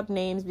titles, mixed up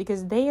names,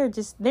 because they're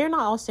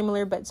not all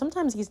similar, but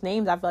sometimes these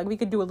names I feel like we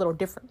could do a little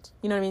different,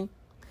 you know what I mean?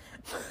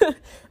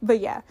 But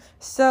yeah,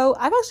 so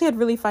I've actually had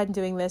really fun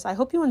doing this. I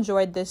hope you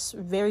enjoyed this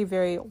very,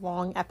 very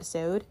long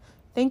episode.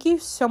 Thank you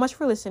so much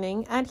for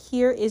listening, and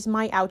here is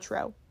my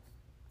outro.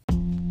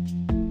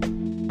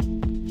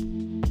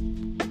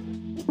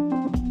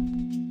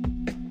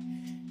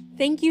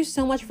 Thank you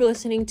so much for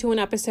listening to an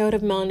episode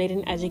of Melanated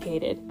and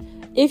Educated.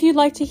 If you'd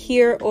like to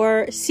hear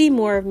or see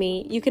more of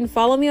me, you can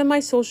follow me on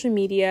my social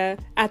media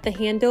at the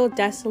handle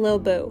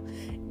Deslilboo.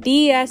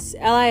 DSLILBOO.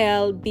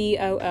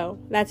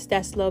 That's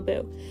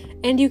Deslilboo.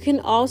 And you can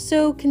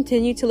also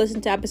continue to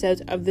listen to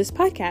episodes of this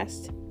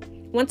podcast.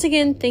 Once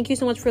again, thank you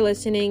so much for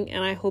listening,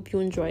 and I hope you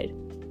enjoyed.